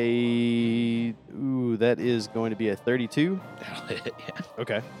be a... Ooh, that is going to be a 32. That'll hit, yeah.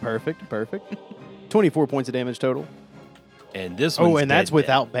 Okay, perfect. 24 points of damage total. And this one's Oh, and that's dead,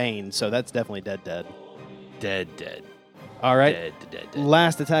 without Bane, so that's definitely dead. Dead. All right. Dead.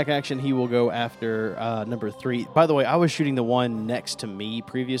 Last attack action, he will go after number 3. By the way, I was shooting the one next to me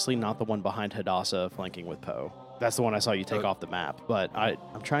previously, not the one behind Hadassah flanking with Poe. That's the one I saw you take off the map, but I'm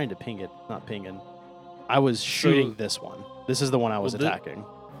trying to ping it, not pinging. I was shooting this one. This is the one I was attacking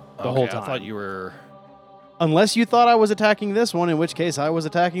the whole time. I thought you were... Unless you thought I was attacking this one, in which case I was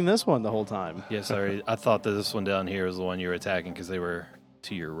attacking this one the whole time. Yeah, sorry. I thought that this one down here was the one you were attacking because they were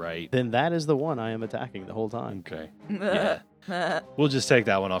to your right. Then that is the one I am attacking the whole time. Okay. Yeah. We'll just take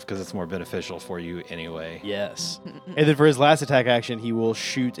that one off because it's more beneficial for you anyway. Yes. And then for his last attack action, he will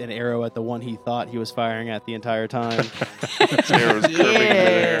shoot an arrow at the one he thought he was firing at the entire time. Arrows curving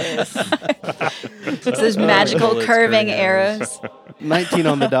there. It's those magical bullets curving curving arrows. 19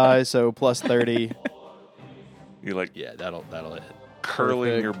 on the die, so plus 30. You like Yeah, that'll hit. curling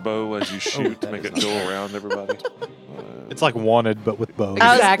Perfect. your bow as you shoot to that make is it go around everybody. It's like Wanted, but with bows.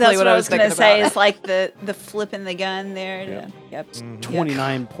 Exactly That's what I was going to thinking say. about. Is like the flipping the gun there. Yeah. Yep.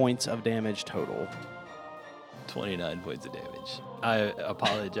 29 points of damage total. 29 points of damage. I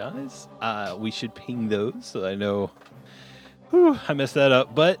apologize. We should ping those so I know. Whew, I messed that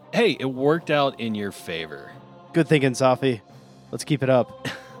up. But hey, it worked out in your favor. Good thinking, Safi. Let's keep it up.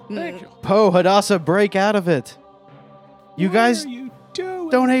 Thank you. Poe, Hadassah, break out of it. You guys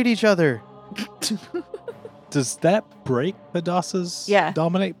don't hate each other. Does that break Hadassah's Yeah.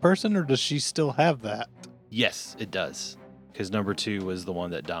 dominate person, or does she still have that? Yes, it does. Because number 2 was the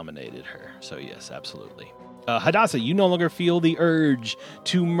one that dominated her. So yes, absolutely. Hadassah, you no longer feel the urge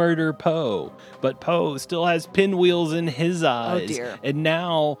to murder Poe, but Poe still has pinwheels in his eyes. dear. And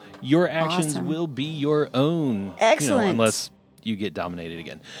now your actions Awesome. will be your own. Excellent. Unless you get dominated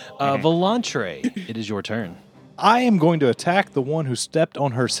again. Volantre, it is your turn. I am going to attack the one who stepped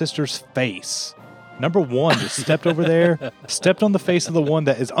on her sister's face. Number 1 just stepped over there, stepped on the face of the one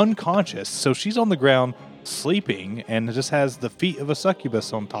that is unconscious. So she's on the ground sleeping and just has the feet of a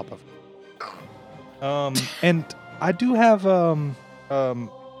succubus on top of her. And I do have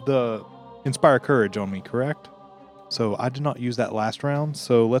the Inspire Courage on me, correct? So I did not use that last round.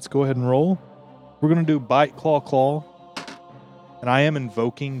 So let's go ahead and roll. We're going to do Bite, Claw. And I am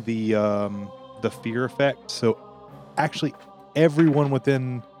invoking the fear effect. So actually, everyone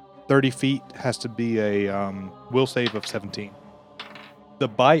within 30 feet has to be a will save of 17. The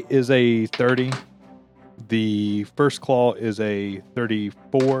bite is a 30. The first claw is a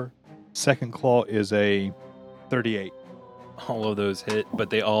 34. Second claw is a 38. All of those hit, but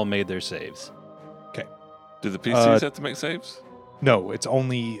they all made their saves. Do the PCs have to make saves? No, it's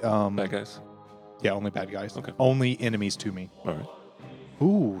only Bad guys. yeah, only bad guys. Okay. Only enemies to me. All right.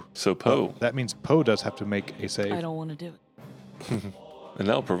 Ooh. So Poe, That means Poe does have to make a save. I don't want to do it. and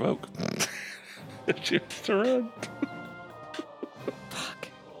that'll provoke. Chance to run. Fuck.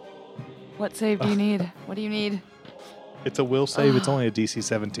 What save do you need? What do you need? It's a will save. It's only a DC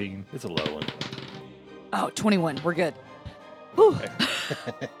 17. It's a low one. Oh, 21. We're good. Whew.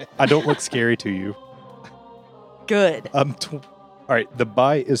 I don't look scary to you. Good. All right, the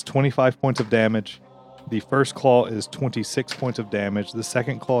bite is 25 points of damage. The first claw is 26 points of damage. The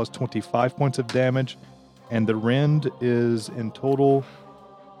second claw is 25 points of damage. And the rend is in total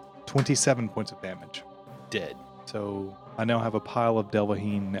 27 points of damage. Dead. So I now have a pile of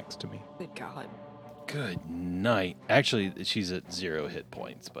Delvaheen next to me. Good God. Good night. Actually, she's at 0 hit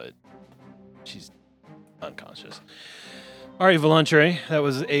points, but she's unconscious. All right, Volantre, that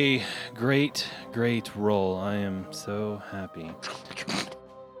was a great roll. I am so happy.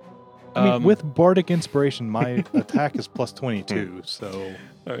 I mean, with Bardic Inspiration, my attack is plus 22, so...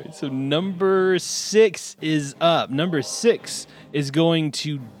 All right, so number 6 is up. Number 6 is going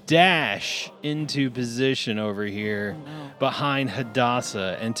to dash into position over here behind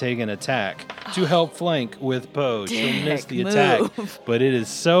Hadassah and take an attack to help flank with Poe. She'll miss the attack, but it is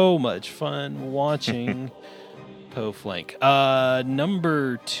so much fun watching Poe flank.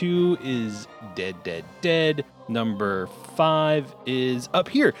 Number 2 is dead. Number 5 is up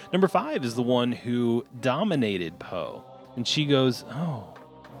here. Number 5 is the one who dominated Poe. And she goes, "Oh,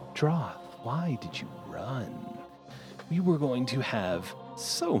 Droth, why did you run? We were going to have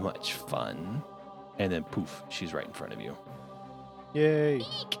so much fun." And then poof, she's right in front of you. Yay.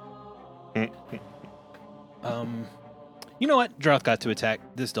 You know what? Droth got to attack.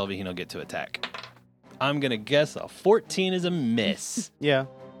 This Delvaheen will get to attack. I'm going to guess a 14 is a miss. Yeah.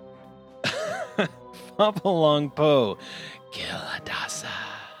 Up along Poe. Kill Hadassah.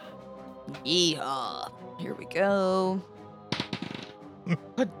 Yeehaw. Here we go.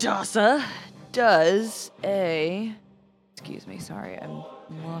 Hadassah does a... Excuse me, sorry, I'm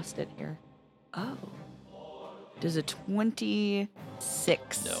lost it here. Oh. Does a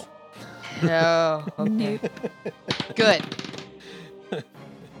 26. No. No. Okay. Good.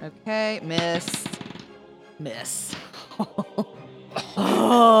 Okay, miss.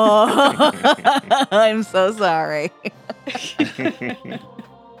 Oh, I'm so sorry.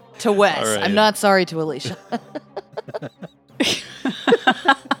 To Wes. All right. I'm not sorry to Alicia.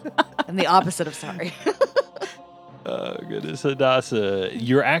 I'm the opposite of sorry. Oh, goodness, Hadassah.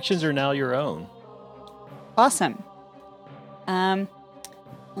 Your actions are now your own. Awesome.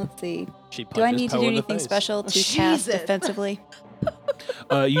 Let's see. She Do I punches need to Poe do in the anything face. special to cast Jesus. defensively?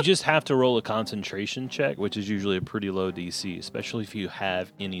 You just have to roll a concentration check, which is usually a pretty low DC, especially if you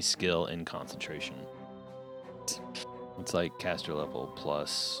have any skill in concentration. It's like caster level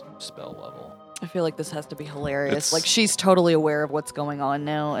plus spell level. I feel like this has to be hilarious. It's- Like, she's totally aware of what's going on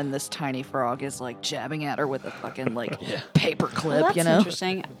now, and this tiny frog is, like, jabbing at her with a fucking, like, paper clip, Well, that's you know?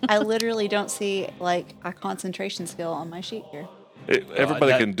 interesting. I literally don't see like a concentration skill on my sheet here.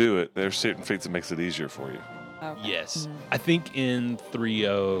 Everybody that- can do it. There's certain feats that makes it easier for you. Okay. Yes. I think in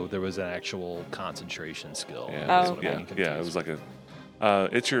 3.0 there was an actual concentration skill. Yeah, That's Oh, what I'm yeah, getting yeah. It was confused. like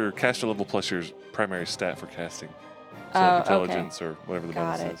a. It's your caster level plus your primary stat for casting. So Oh, like okay. intelligence or whatever the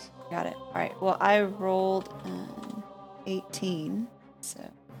Got bonus it. is. Got it. All right. Well, I rolled 18. So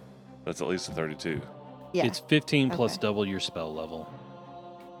That's at least a 32. yeah. It's 15 plus Okay. double your spell level.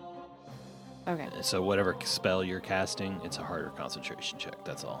 Okay. So whatever spell you're casting, it's a harder concentration check.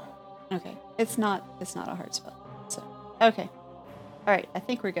 That's all. Okay. It's not a hard spell. So okay. All right. I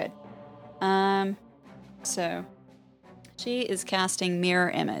think we're good. So she is casting mirror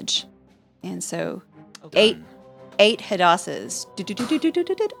image, and so eight Hadassahs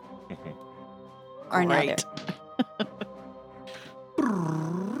are now there.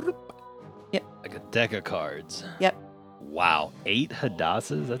 Yep. Like a deck of cards. Yep. Wow. 8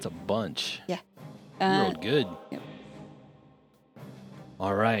 Hadassahs? That's a bunch. You rolled good. Yep.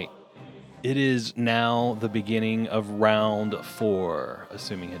 All right. It is now the beginning of round 4,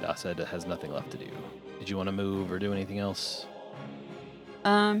 assuming Hadassah has nothing left to do. Did you want to move or do anything else?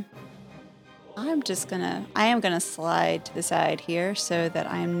 I am gonna slide to the side here so that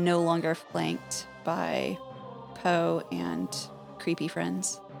I am no longer flanked by Poe and creepy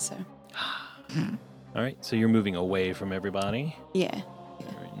friends. So All right. So you're moving away from everybody. yeah.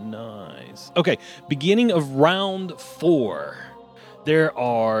 Very nice. Okay, beginning of round 4. There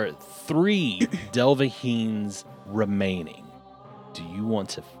are 3 Delvaheens remaining. Do you want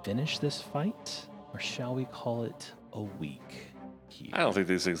to finish this fight, or shall we call it a week? Here? I don't think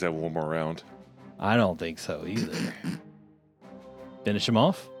these things have one more round. I don't think so either. Finish him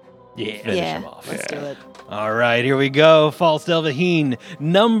off? Yeah. Finish Yeah. him off. Let's do it. All right, here we go. False Delvaheen,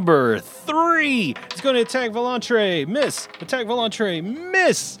 number 3. It's going to attack Volantre, miss. Attack Volantre,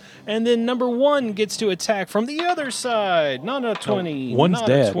 miss. And then number 1 gets to attack from the other side. Not a 20. One's not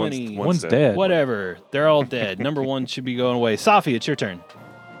dead. A 20. One's dead. Whatever. They're all dead. Number 1 should be going away. Safi, it's your turn.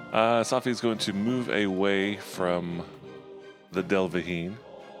 Safi is going to move away from the Delvaheen.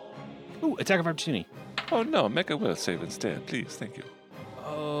 Ooh, attack of opportunity. Oh no, make a will save instead, please. Thank you.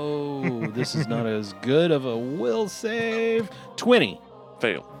 Oh, this is not as good of a will save. 20.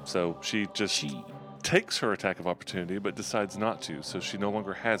 Fail. So she just She. takes her attack of opportunity, but decides not to. So she no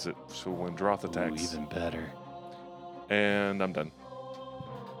longer has it. So when Droth Ooh, attacks, even better. and I'm done.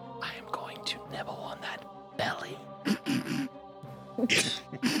 I am going to nibble on that belly.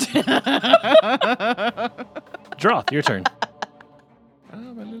 Droth, your turn.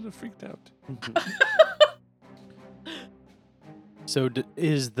 freaked out. So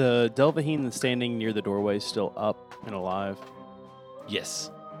is the Delvaheen standing near the doorway still up and alive?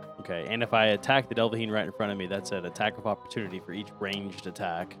 Yes. Okay, and if I attack the Delvaheen right in front of me, that's an attack of opportunity for each ranged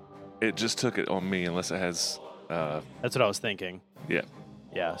attack. It just took it on me, unless it has. That's what I was thinking. Yeah.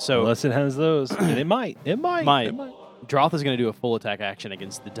 Yeah, so Unless it has those, and it might. Might. Droth is going to do a full attack action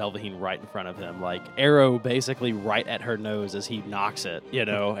against the Delvaheen right in front of him, like arrow basically right at her nose as he knocks it,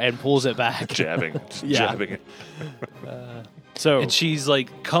 and pulls it back. Jabbing. Yeah. Jabbing it. So And she's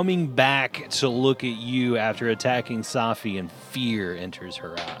like coming back to look at you after attacking Safi, and fear enters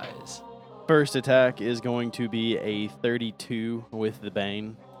her eyes. first attack is going to be a 32 with the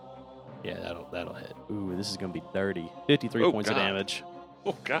Bane. Yeah, that'll hit. Ooh, this is going to be dirty. 53 points of God. damage.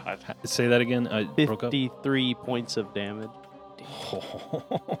 Oh, God. Say that again. I broke up. 53 points of damage.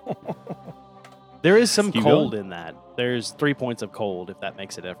 There is some Keep cold going. in that. There's 3 points of cold, if that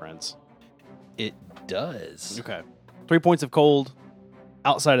makes a difference. It does. Okay. 3 points of cold.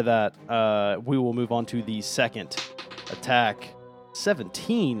 Outside of that, we will move on to the second attack.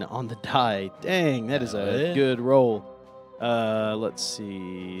 17 on the die. Dang, that is a Yeah. good roll. Let's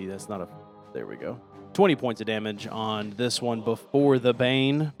see. That's not a... There we go. 20 points of damage on this one before the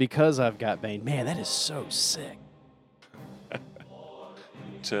Bane. Because I've got Bane. Man, that is so sick.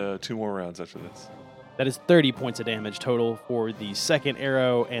 2 more rounds after this. That is 30 points of damage total for the second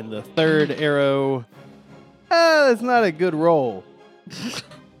arrow, and the third arrow. That's not a good roll.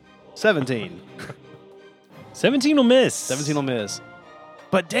 17. 17 will miss. 17 will miss.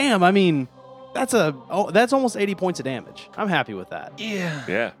 But damn, I mean, that's almost 80 points of damage. I'm happy with that. Yeah.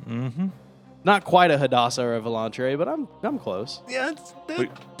 Yeah. Mm-hmm. Not quite a Hadassah or a Volantre, but I'm close. Yeah, Wait,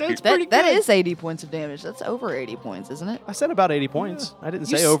 that's That, pretty that good. is 80 points of damage. That's over 80 points, isn't it? I said about 80 points. I didn't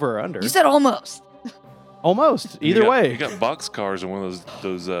You say s- over or under. You said almost. Almost. You Either got- way. You got box cars in one of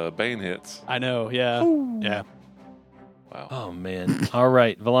those Bane hits. I know, yeah. Yeah. Wow. Oh, man. All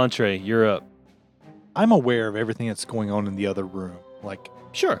right, Volantre, you're up. I'm aware of everything that's going on in the other room.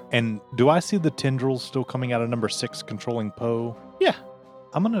 Sure. And do I see the tendrils still coming out of number 6 controlling Poe? Yeah.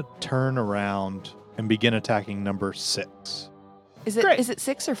 I'm going to turn around and begin attacking number 6. Is it Great. is it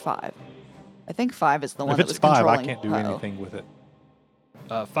 6 or 5? I think 5 is the one If that it's was 5, I controlling can't do Poe. anything with it.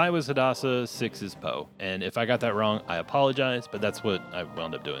 5 is Hadassah, 6 is Poe. And if I got that wrong, I apologize, but that's what I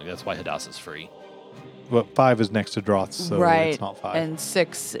wound up doing. That's why Hadassah's free. But 5 is next to Droth, so right. it's not 5. And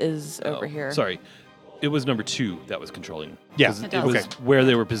 6 is over Oh, here. Sorry. It was number 2 that was controlling. Yeah, 'Cause It okay. was where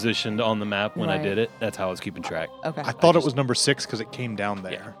they were positioned on the map when I Right. did it. That's how I was keeping track. Okay. I thought it just- was number 6 because it came down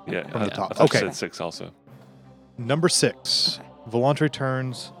there. Yeah. From the I top. thought Okay. you said 6 also. Number 6. Okay. Volantre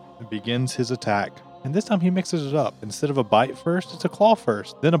turns and begins his attack. And this time he mixes it up. Instead of a bite first, it's a claw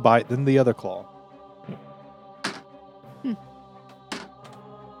first, then a bite, then the other claw.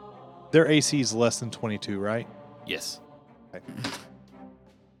 Their AC is less than 22, right? Yes.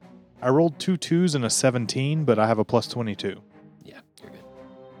 I rolled 2 2s and a 17, but I have a plus 22. Yeah, you're good.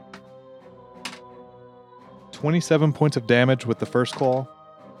 27 points of damage with the first claw,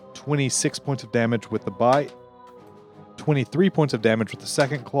 26 points of damage with the bite, 23 points of damage with the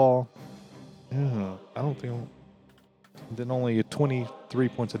second claw. Yeah, I don't think. Then only 23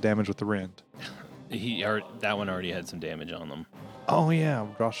 points of damage with the rend. That one already had some damage on them. Oh yeah,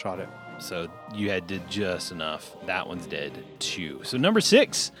 draw shot it. So you did just enough. That one's dead too. So number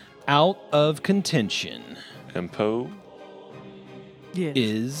 6, out of contention, And Poe.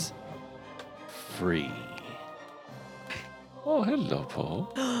 is free. Oh, hello,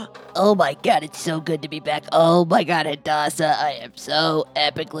 Poe. Oh my god, it's so good to be back. Oh my god, Hadassah, I am so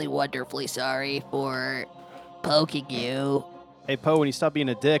epically wonderfully sorry for poking you. Hey, Poe, when you stop being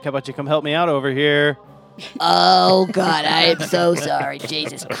a dick, how about you come help me out over here? Oh god, I am so sorry.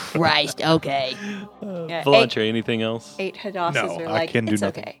 Jesus Christ. Okay. Yeah, Volantre, anything else? 8 Hadassahs No, are I like, can do it's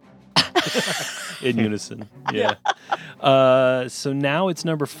nothing. okay. In unison. Yeah. So now it's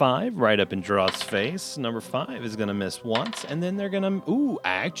number 5, right up in Droth's face. Number 5 is going to miss once, and then they're going to... Ooh,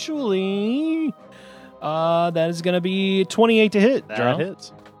 actually... that is going to be 28 to hit. That Droth.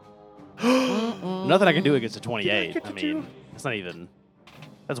 hits. Nothing I can do against a 28. I mean, it's not even...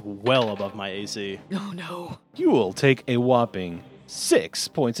 That's well above my AC. Oh no. You will take a whopping 6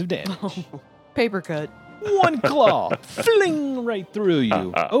 points of damage. Paper cut. One claw, fling right through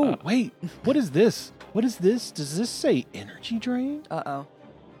you. Oh, wait. What is this? What is this? Does this say energy drain? Uh-oh.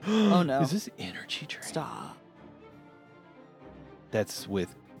 Oh no. Is this energy drain? Stop. That's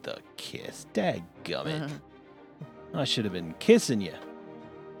with the kiss. Dadgummit. Uh-huh. I should have been kissing you.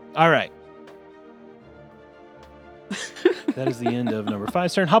 All right. That is the end of number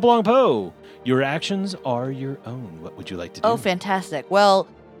 5's turn. Hop along, Poe. Your actions are your own. What would you like to do? Oh, fantastic. Well,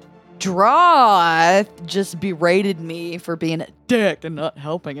 Droth just berated me for being a dick and not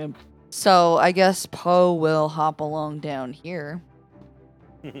helping him. So I guess Poe will hop along down here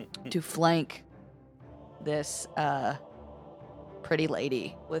to flank this pretty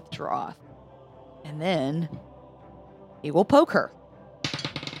lady with Droth. And then he will poke her.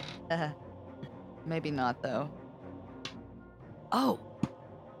 Maybe not, though. Oh.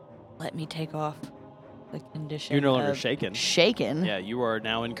 Let me take off the condition. You're no longer of shaken. Shaken? Yeah, you are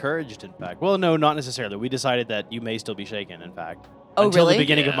now encouraged, in fact. Well, no, not necessarily. We decided that you may still be shaken, in fact. Oh, Until really? the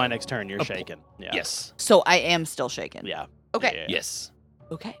beginning of Yeah. my next turn, you're shaken. Yeah. Yes. So I am still shaken. Yeah. Okay. Yeah. Yes.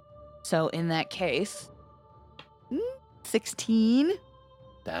 Okay. So in that case, 16.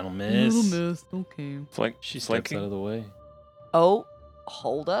 That'll miss. miss. Okay. She steps Flanking. out of the way. Oh,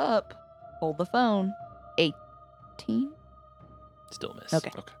 hold up. Hold the phone. 18. Still miss.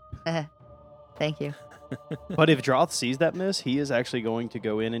 Okay. Okay. Thank you. But if Droth sees that miss, he is actually going to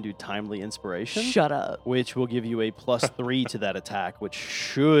go in and do Timely Inspiration. Shut up. Which will give you a +3 to that attack, which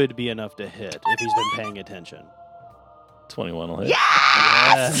should be enough to hit if he's been paying attention. 21 will hit.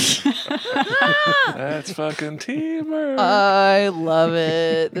 Yes! That's fucking teamwork. I love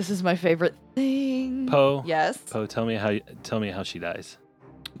it. This is my favorite thing. Poe. Yes. Poe, tell me how she dies.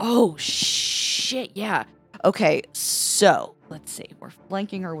 Oh, shit. Yeah. Okay. So let's see. We're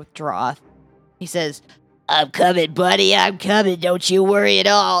flanking her with Droth. He says, I'm coming, buddy. I'm coming. Don't you worry at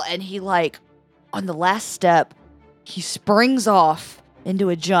all. and he on the last step, he springs off into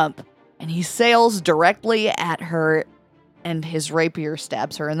a jump and he sails directly at her and his rapier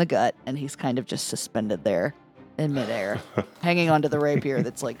stabs her in the gut and he's kind of just suspended there in midair, hanging onto the rapier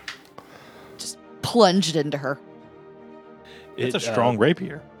that's just plunged into her. It's a strong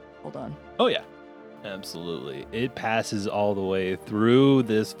rapier. Hold on. Oh, yeah. Absolutely. It passes all the way through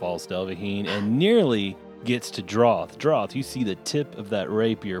this false Delvaheen and nearly gets to Droth. Droth, you see the tip of that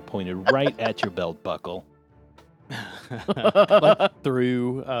rapier pointed right at your belt buckle. Like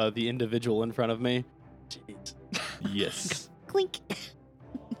through the individual in front of me. Jeez. Yes. Clink.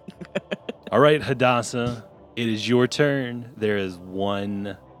 All right, Hadassah, it is your turn. There is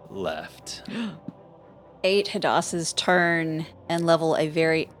one left. 8 Hadassah's turn and level a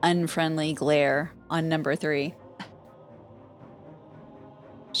very unfriendly glare on number 3.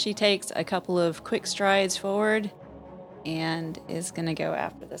 She takes a couple of quick strides forward and is going to go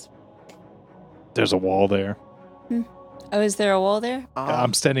after this one. There's a wall there. Oh, is there a wall there?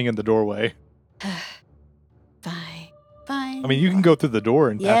 I'm standing in the doorway. Fine. Fine. I mean, you can go through the door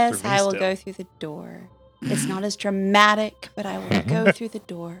and pass Yes, through me I will still. go through the door. It's not as dramatic, but I will go through the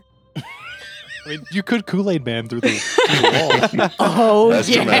door. I mean, you could Kool-Aid Man through the wall. Oh, That's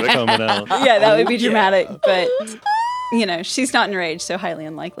dramatic coming out. Yeah, that would be dramatic, but she's not enraged, so highly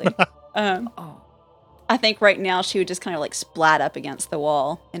unlikely. Oh. I think right now she would just kind of splat up against the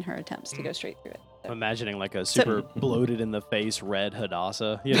wall in her attempts to go straight through it. I'm imagining like a super bloated in the face red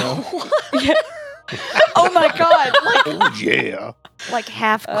Hadassah, Oh my God. Oh, yeah. Like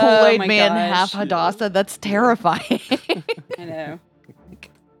half Oh Kool-Aid my Man, gosh. half Hadassah. That's terrifying. I know.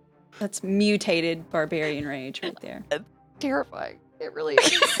 That's mutated barbarian rage right there. Terrifying. It really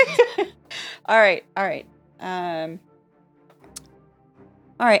is. All right. All right.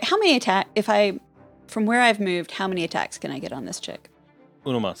 How many from where I've moved, how many attacks can I get on this chick?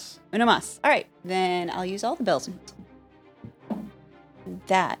 Uno mas. Uno mas. All right. Then I'll use all the bells and whistles.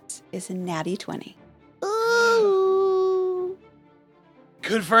 That is a natty 20. Ooh.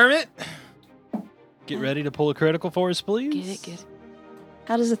 Confirm it. Get ready to pull a critical for us, please. Get it.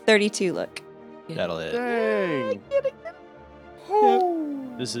 How does a 32 look? That'll hit. Dang.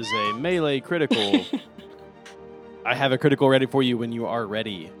 This is a melee critical. I have a critical ready for you when you are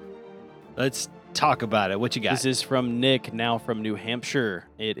ready. Let's talk about it. What you got? This is from Nick, now from New Hampshire.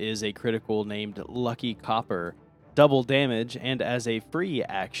 It is a critical named Lucky Copper. Double damage, and as a free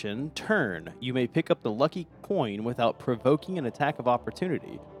action, turn. You may pick up the lucky coin without provoking an attack of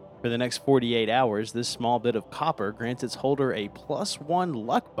opportunity. For the next 48 hours, this small bit of copper grants its holder a +1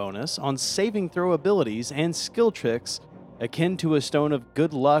 luck bonus on saving throw abilities and skill tricks akin to a stone of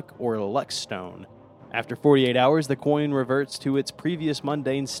good luck or a luck stone. After 48 hours, the coin reverts to its previous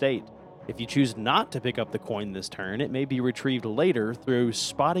mundane state. If you choose not to pick up the coin this turn, it may be retrieved later through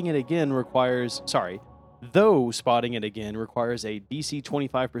spotting it again Though spotting it again requires a DC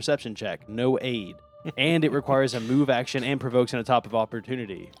 25 perception check, no aid, and it requires a move action and provokes an attack of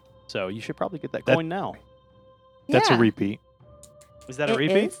opportunity. So you should probably get that coin now. That's a Yeah. repeat. Is that a It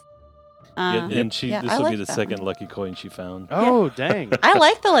repeat? is. Yeah, and yeah, this I will be like the that second one. lucky coin she found. Oh, dang. I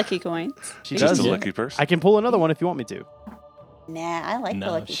like the lucky coins. She Just does. a lucky person. I can pull another one if you want me to. Nah, I like the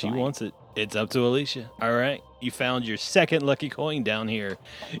No, lucky she coin. wants it. It's up to Alicia. All right. You found your second lucky coin down here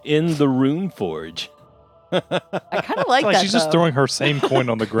in the Rune Forge. I kind of like Like that. she's just though. throwing her same coin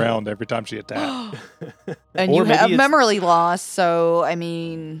on the ground every time she attacks. And Or you maybe have it's- memory loss, so I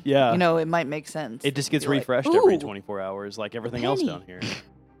mean, Yeah. you know, it might make sense. It just gets You're like, refreshed every "Ooh, 24 hours, like everything else penny." down here.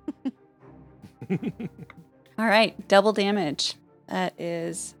 All right, double damage. That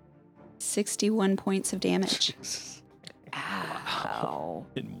is 61 points of damage. Ow.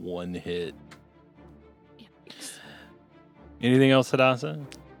 In one hit. Anything else, Hadassah?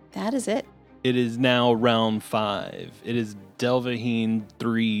 That is it. It is now round 5. It is Delvaheen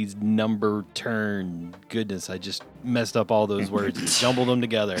 3's number turn. Goodness, I just messed up all those words and jumbled them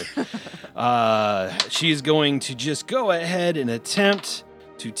together. She is going to just go ahead and attempt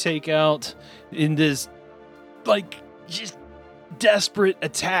to take out in this, like, just desperate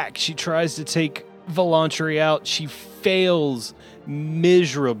attack. She tries to take Volantre out. She fails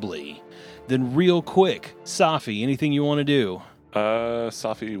miserably. Then real quick, Safi, anything you want to do?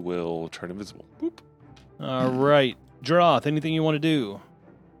 Safi will turn invisible. Boop. All right. Droth, anything you want to do?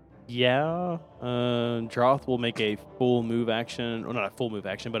 Yeah. Droth will make a full move action. Well, not a full move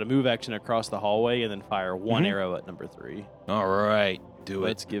action, but a move action across the hallway and then fire one Mhm. arrow at number 3. All right. Do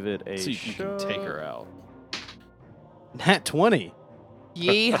Let's it. give it a See if you can take shot. her out. Nat 20.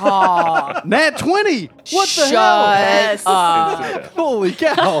 Yeehaw. Nat 20! What the Shut hell? up. Holy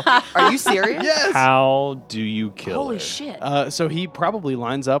cow. Are you serious? Yes! How do you kill Holy her? shit. So he probably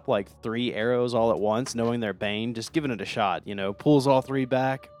lines up like 3 arrows all at once, knowing they're Bane, just giving it a shot, pulls all 3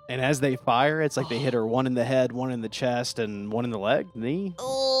 back. And as they fire, it's like they hit her one in the head, one in the chest, and one in the leg, knee.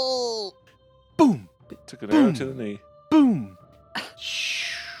 Oh. Boom, Took an arrow to the knee. boom.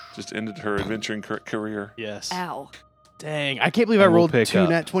 Just ended her adventuring career. Yes. Ow. Dang. I can't believe I And we'll rolled pick 2 up.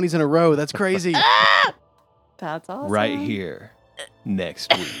 nat 20s in a row. That's crazy. That's awesome. Right here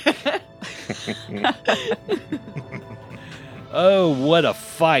next week. Oh, what a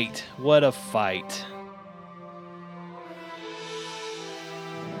fight. What a fight.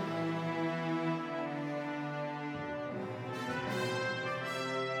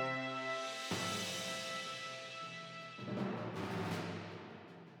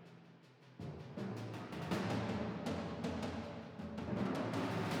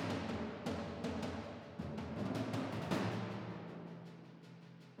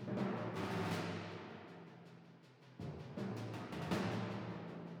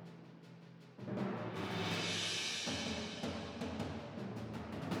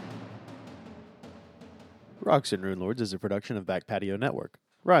 Rocks and Rune Lords is a production of Back Patio Network.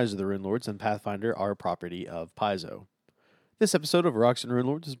 Rise of the Rune Lords and Pathfinder are property of Paizo. This episode of Rocks and Rune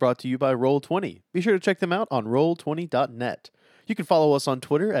Lords is brought to you by Roll20. Be sure to check them out on roll20.net. You can follow us on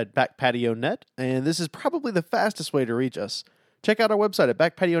Twitter at BackPatioNet, and this is probably the fastest way to reach us. Check out our website at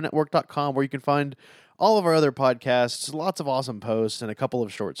backpationetwork.com where you can find all of our other podcasts, lots of awesome posts, and a couple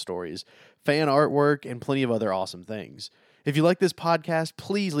of short stories, fan artwork, and plenty of other awesome things. If you like this podcast,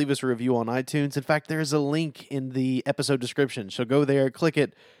 please leave us a review on iTunes. In fact, there's a link in the episode description, so go there, click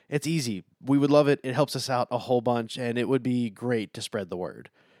it. It's easy. We would love it. It helps us out a whole bunch, and it would be great to spread the word.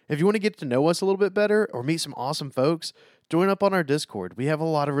 If you want to get to know us a little bit better or meet some awesome folks, join up on our Discord. We have a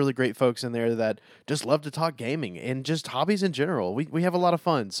lot of really great folks in there that just love to talk gaming and just hobbies in general. We have a lot of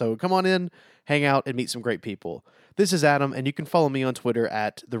fun, so come on in, hang out, and meet some great people. This is Adam, and you can follow me on Twitter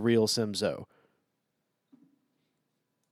at TheRealSimZo.